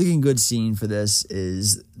my finger licking good scene for this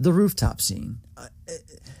is the rooftop scene.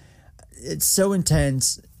 It's so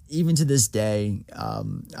intense, even to this day.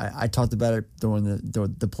 I talked about it during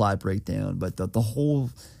the plot breakdown, but the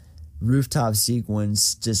whole rooftop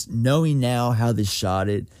sequence, just knowing now how they shot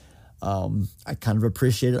it, I kind of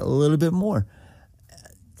appreciate it a little bit more.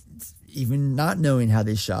 Even not knowing how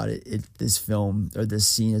they shot it, this film or this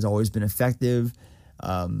scene has always been effective,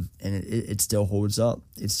 and it still holds up.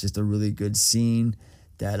 It's just a really good scene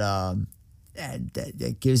that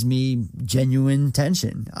gives me genuine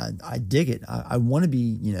tension. I dig it. I want to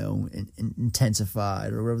be,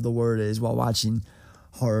 intensified or whatever the word is while watching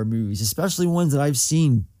horror movies, especially ones that I've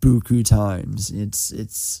seen buku times.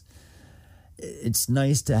 It's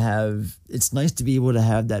nice to have. It's nice to be able to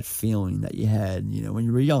have that feeling that you had, when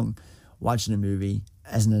you were young, watching a movie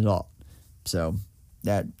as an adult. So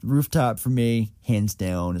that rooftop for me, hands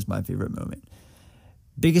down, is my favorite moment.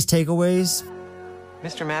 Biggest takeaways?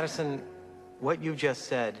 Mr. Madison, what you just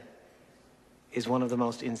said is one of the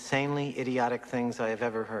most insanely idiotic things I have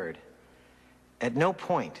ever heard. At no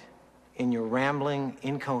point in your rambling,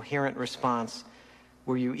 incoherent response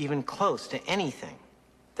were you even close to anything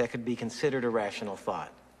that could be considered a rational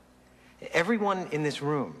thought. Everyone in this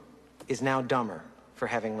room is now dumber for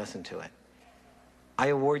having listened to it. I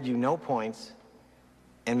award you no points,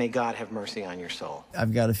 and may God have mercy on your soul.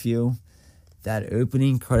 I've got a few. That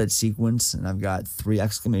opening credit sequence, and I've got 3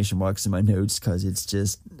 exclamation marks in my notes because it's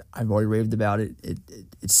just, I've already raved about it.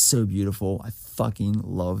 It's so beautiful. I fucking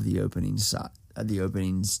love the opening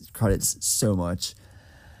credits so much.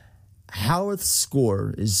 Howarth's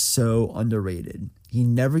score is so underrated. He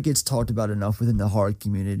never gets talked about enough within the horror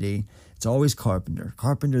community. It's always Carpenter.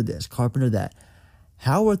 Carpenter this, Carpenter that.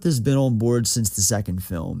 Howarth has been on board since the second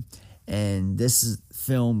film, and this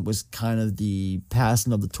film was kind of the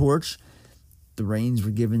passing of the torch. The reins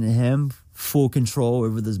were given to him, full control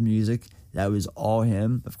over this music. That was all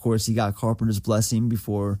him. Of course, he got Carpenter's blessing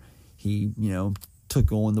before he,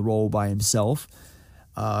 took on the role by himself.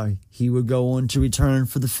 He would go on to return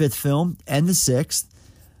for the 5th film and the 6th,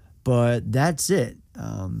 but that's it.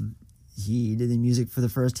 He did the music for the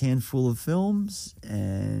first handful of films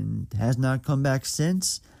and has not come back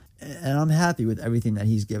since. And I'm happy with everything that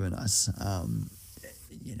he's given us.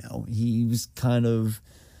 He was kind of...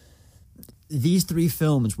 These 3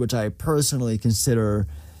 films, which I personally consider,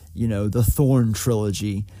 the Thorn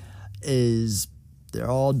trilogy, they're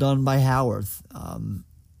all done by Howarth.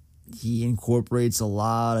 he incorporates a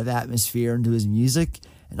lot of atmosphere into his music,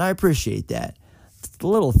 and I appreciate that. It's the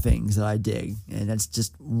little things that I dig, and that's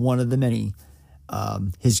just one of the many.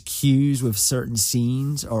 His cues with certain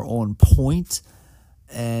scenes are on point,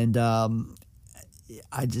 and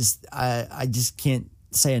I just can't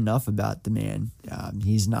say enough about the man.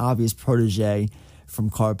 He's an obvious protege from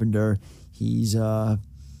Carpenter. He's a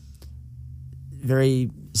very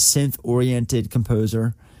synth-oriented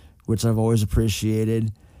composer, which I've always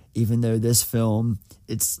appreciated, even though this film,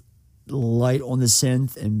 it's light on the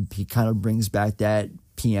synth, and he kind of brings back that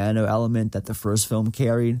piano element that the first film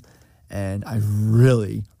carried, and I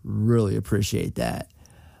really, really appreciate that.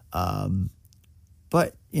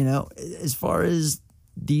 But, you know, as far as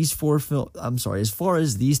these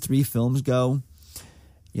these 3 films go,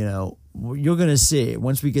 you know, you're going to see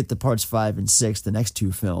once we get to parts 5 and 6, the next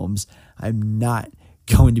 2 films, I'm not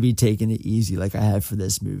going to be taking it easy like I have for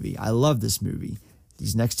this movie. I love this movie.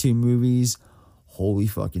 These next 2 movies, holy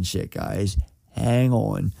fucking shit, guys. Hang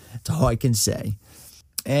on. That's all I can say.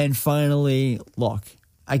 And finally, look,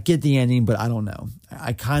 I get the ending, but I don't know.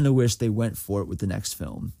 I kind of wish they went for it with the next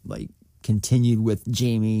film. Like, continued with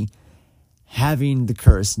Jamie having the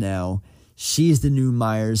curse now. She's the new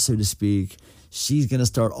Myers, so to speak. She's going to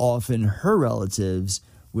start offing her relatives,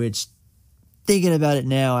 which, thinking about it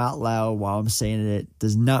now out loud while I'm saying it,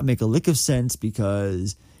 does not make a lick of sense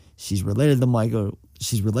because she's related to the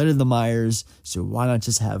Myers, so why not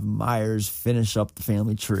just have Myers finish up the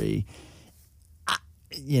family tree?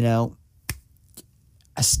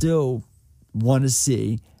 I still want to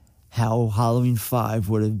see how Halloween 5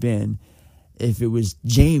 would have been if it was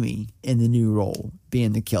Jamie in the new role,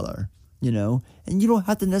 being the killer, And you don't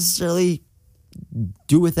have to necessarily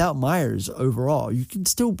do without Myers overall. You can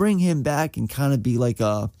still bring him back and kind of be like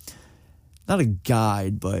not a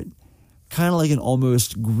guide, but kind of like an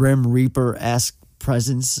almost Grim Reaper-esque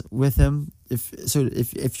presence with him,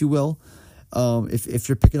 if you will. If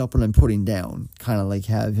you're picking up what I'm putting down, kind of like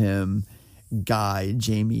have him guide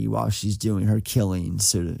Jamie while she's doing her killing,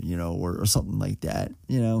 or something like that,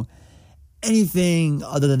 anything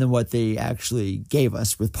other than what they actually gave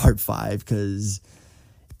us with part 5, because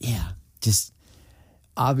just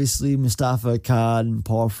obviously Mustafa Akkad and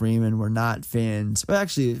Paul Freeman were not fans, but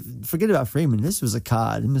actually forget about Freeman, this was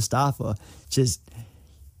Akkad and Mustafa. Just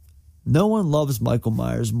no one loves Michael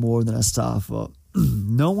Myers more than Mustafa.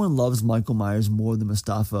 No one loves Michael Myers more than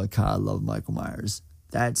Mustafa Akkad loved Michael Myers.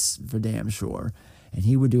 That's for damn sure. And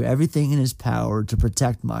he would do everything in his power to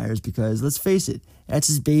protect Myers because, let's face it, that's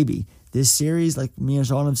his baby. This series, like me and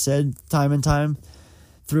Sean have said time and time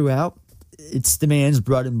throughout, it's the man's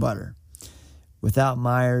bread and butter. Without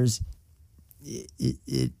Myers,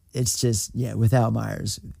 it's just, without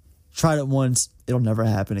Myers. Tried it once, it'll never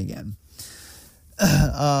happen again.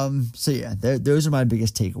 Those are my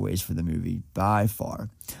biggest takeaways for the movie, by far.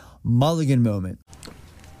 Mulligan moment.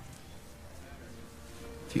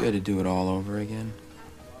 If you had to do it all over again,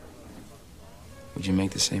 would you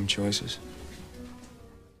make the same choices?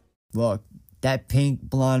 Look, that pink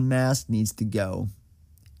blonde mask needs to go.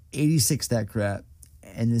 86 that crap.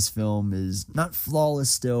 And this film is not flawless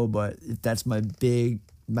still, but that's my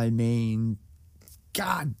main,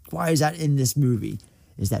 God, why is that in this movie?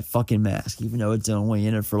 Is that fucking mask, even though it's only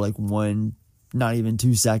in it for like 1, not even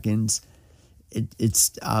 2 seconds.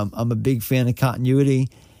 I'm a big fan of continuity,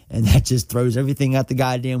 and that just throws everything out the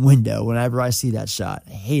goddamn window whenever I see that shot.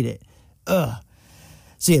 I hate it. Ugh.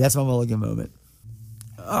 So that's my mulligan moment.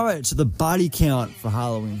 All right, so the body count for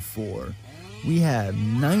Halloween 4. We have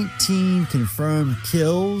 19 confirmed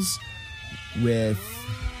kills with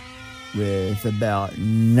about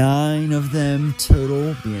 9 of them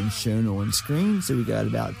total being shown on screen. So we got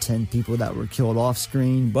about 10 people that were killed off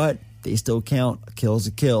screen, but they still count. A kill's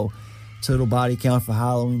a kill. Total body count for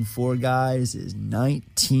Halloween 4, guys, is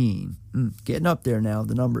 19. Getting up there now,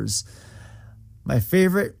 the numbers. My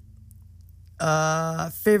favorite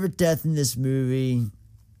death in this movie.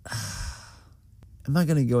 Am I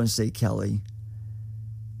going to go and say Kelly?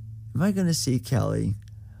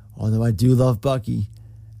 Although I do love Bucky.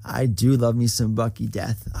 I do love me some Bucky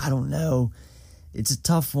death. I don't know. It's a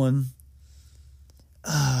tough one.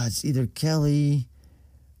 It's either Kelly,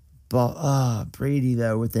 Brady,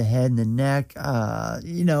 though, with the head and the neck.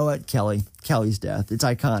 You know what? Kelly's death. It's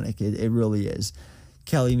iconic. It really is.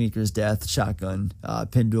 Kelly Meeker's death, shotgun,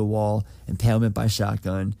 pinned to a wall, impalement by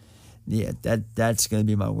shotgun. Yeah, that's going to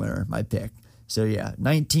be my winner, my pick. So,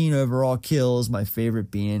 19 overall kills, my favorite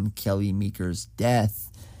being Kelly Meeker's death.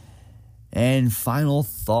 And final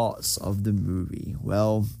thoughts of the movie.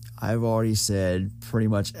 Well, I've already said pretty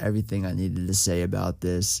much everything I needed to say about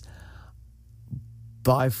this.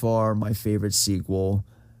 By far, my favorite sequel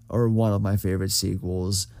or one of my favorite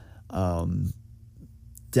sequels.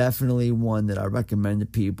 Definitely one that I recommend to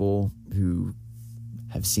people who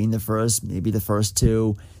have seen the first, maybe the first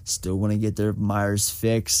two, still want to get their Myers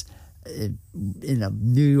fix. In a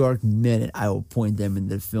New York minute, I will point them in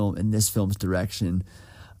this film's direction.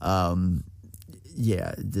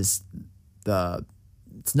 It's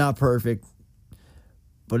not perfect,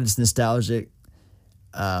 but it's nostalgic.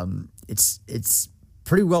 It's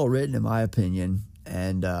pretty well written, in my opinion,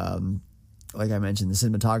 and like I mentioned, the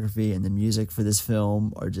cinematography and the music for this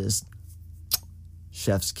film are just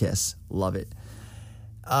chef's kiss. Love it.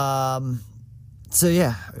 So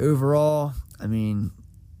yeah, overall, I mean,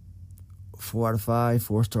 4 out of 5,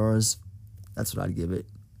 4 stars. That's what I'd give it.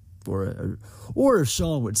 Or as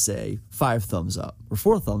Sean would say, 5 thumbs up. Or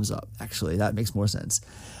 4 thumbs up, actually. That makes more sense.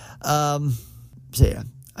 So yeah,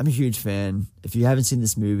 I'm a huge fan. If you haven't seen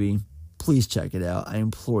this movie, please check it out. I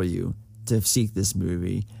implore you to seek this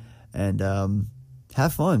movie and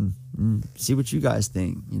have fun and see what you guys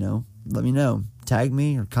think. Let me know. Tag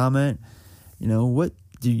me or comment. What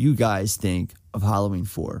do you guys think of Halloween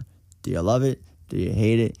 4? Do you love it? Do you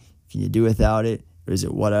hate it? Can you do without it? Or is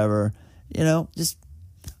it whatever? Just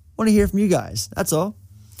want to hear from you guys. That's all.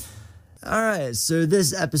 All right, so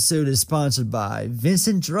this episode is sponsored by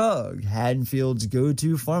Vincent Drug, Haddonfield's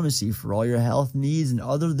go-to pharmacy for all your health needs and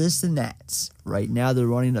other this and that's. Right now, they're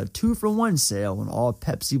running a 2-for-1 sale on all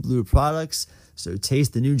Pepsi Blue products, so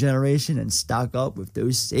taste the new generation and stock up with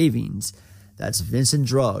those savings. That's Vincent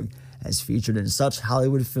Drug, as featured in such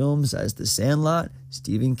Hollywood films as The Sandlot,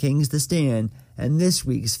 Stephen King's The Stand, and this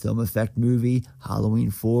week's film effect movie,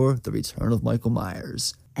 Halloween 4, The Return of Michael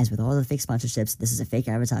Myers. As with all the fake sponsorships, this is a fake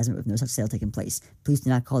advertisement with no such sale taking place. Please do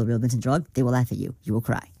not call the real Vincent Drug. They will laugh at you. You will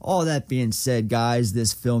cry. All that being said, guys,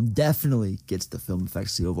 this film definitely gets the Film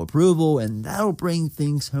Effects seal of approval, and that'll bring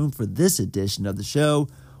things home for this edition of the show.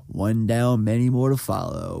 One down, many more to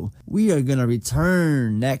follow. We are going to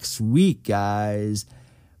return next week, guys.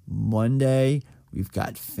 Monday, we've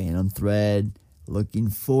got Phantom Thread. Looking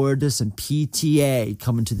forward to some PTA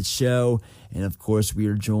coming to the show. And, of course, we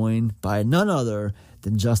are joined by none other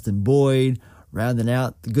than Justin Boyd, rounding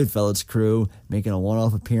out the Goodfellas crew, making a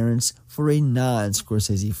one-off appearance for a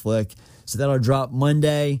non-Scorsese flick. So that'll drop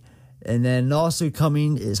Monday. And then also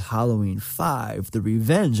coming is Halloween 5, The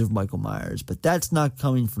Revenge of Michael Myers. But that's not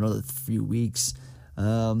coming for another few weeks.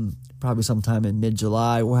 Probably sometime in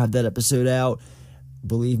mid-July, we'll have that episode out.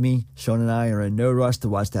 Believe me, Sean and I are in no rush to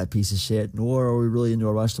watch that piece of shit, nor are we really in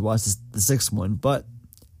a rush to watch the 6th one. But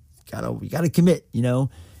we gotta commit,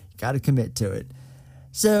 Gotta commit to it.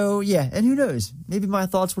 So, yeah, and who knows? Maybe my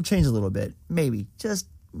thoughts will change a little bit. Maybe. Just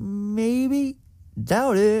maybe.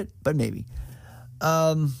 Doubt it, but maybe.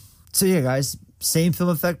 So, yeah, guys, same Film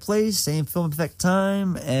Effect place, same Film Effect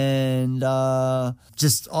time, and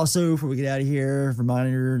just also, before we get out of here,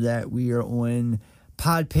 reminder that we are on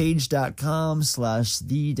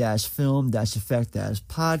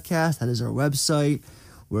podpage.com/the-film-effect-podcast. That is our website,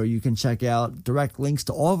 where you can check out direct links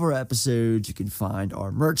to all of our episodes. You can find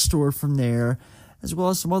our merch store from there, as well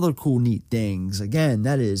as some other cool, neat things. Again,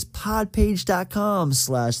 that is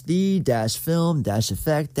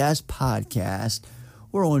podpage.com/the-film-effect-podcast.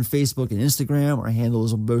 We're on Facebook and Instagram. Our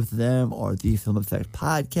handles on both of them are The Film Effect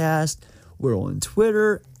Podcast. We're on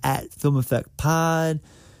Twitter @Film Effect Pod.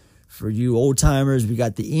 For you old timers, we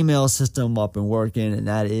got the email system up and working, and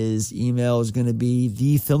that email is going to be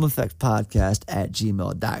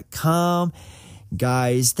thefilmeffectpodcast@gmail.com.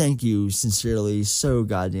 Guys, thank you sincerely so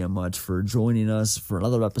goddamn much for joining us for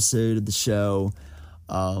another episode of the show.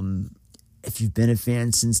 If you've been a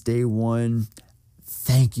fan since day one,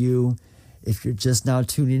 thank you. If you're just now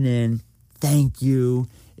tuning in, thank you.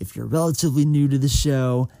 If you're relatively new to the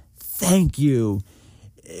show, thank you.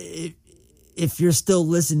 If you're still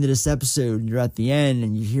listening to this episode and you're at the end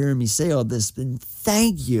and you're hearing me say all this, then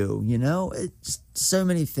thank you. It's so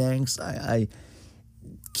many thanks. I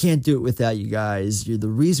can't do it without you guys. You're the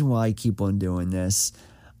reason why I keep on doing this.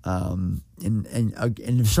 And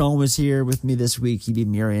if Sean was here with me this week, he'd be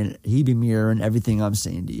mirroring everything I'm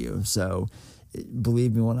saying to you. So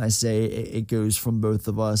believe me when I say it goes from both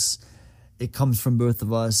of us. It comes from both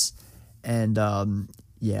of us. And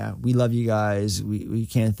yeah, we love you guys. We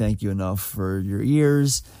can't thank you enough for your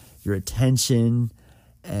ears, your attention,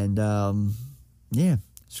 and yeah,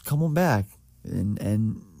 just come on back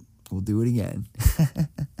and we'll do it again.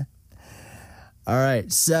 All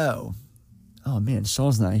right, so, oh man,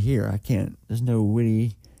 Sean's not here. I can't. There's no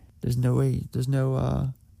way.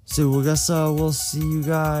 So I guess we'll see you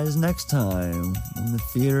guys next time when the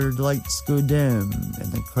theater lights go dim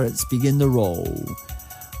and the credits begin to roll.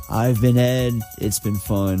 I've been Ed, it's been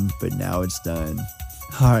fun, but now it's done.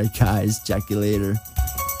 Alright guys, check you later.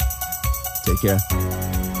 Take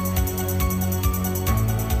care.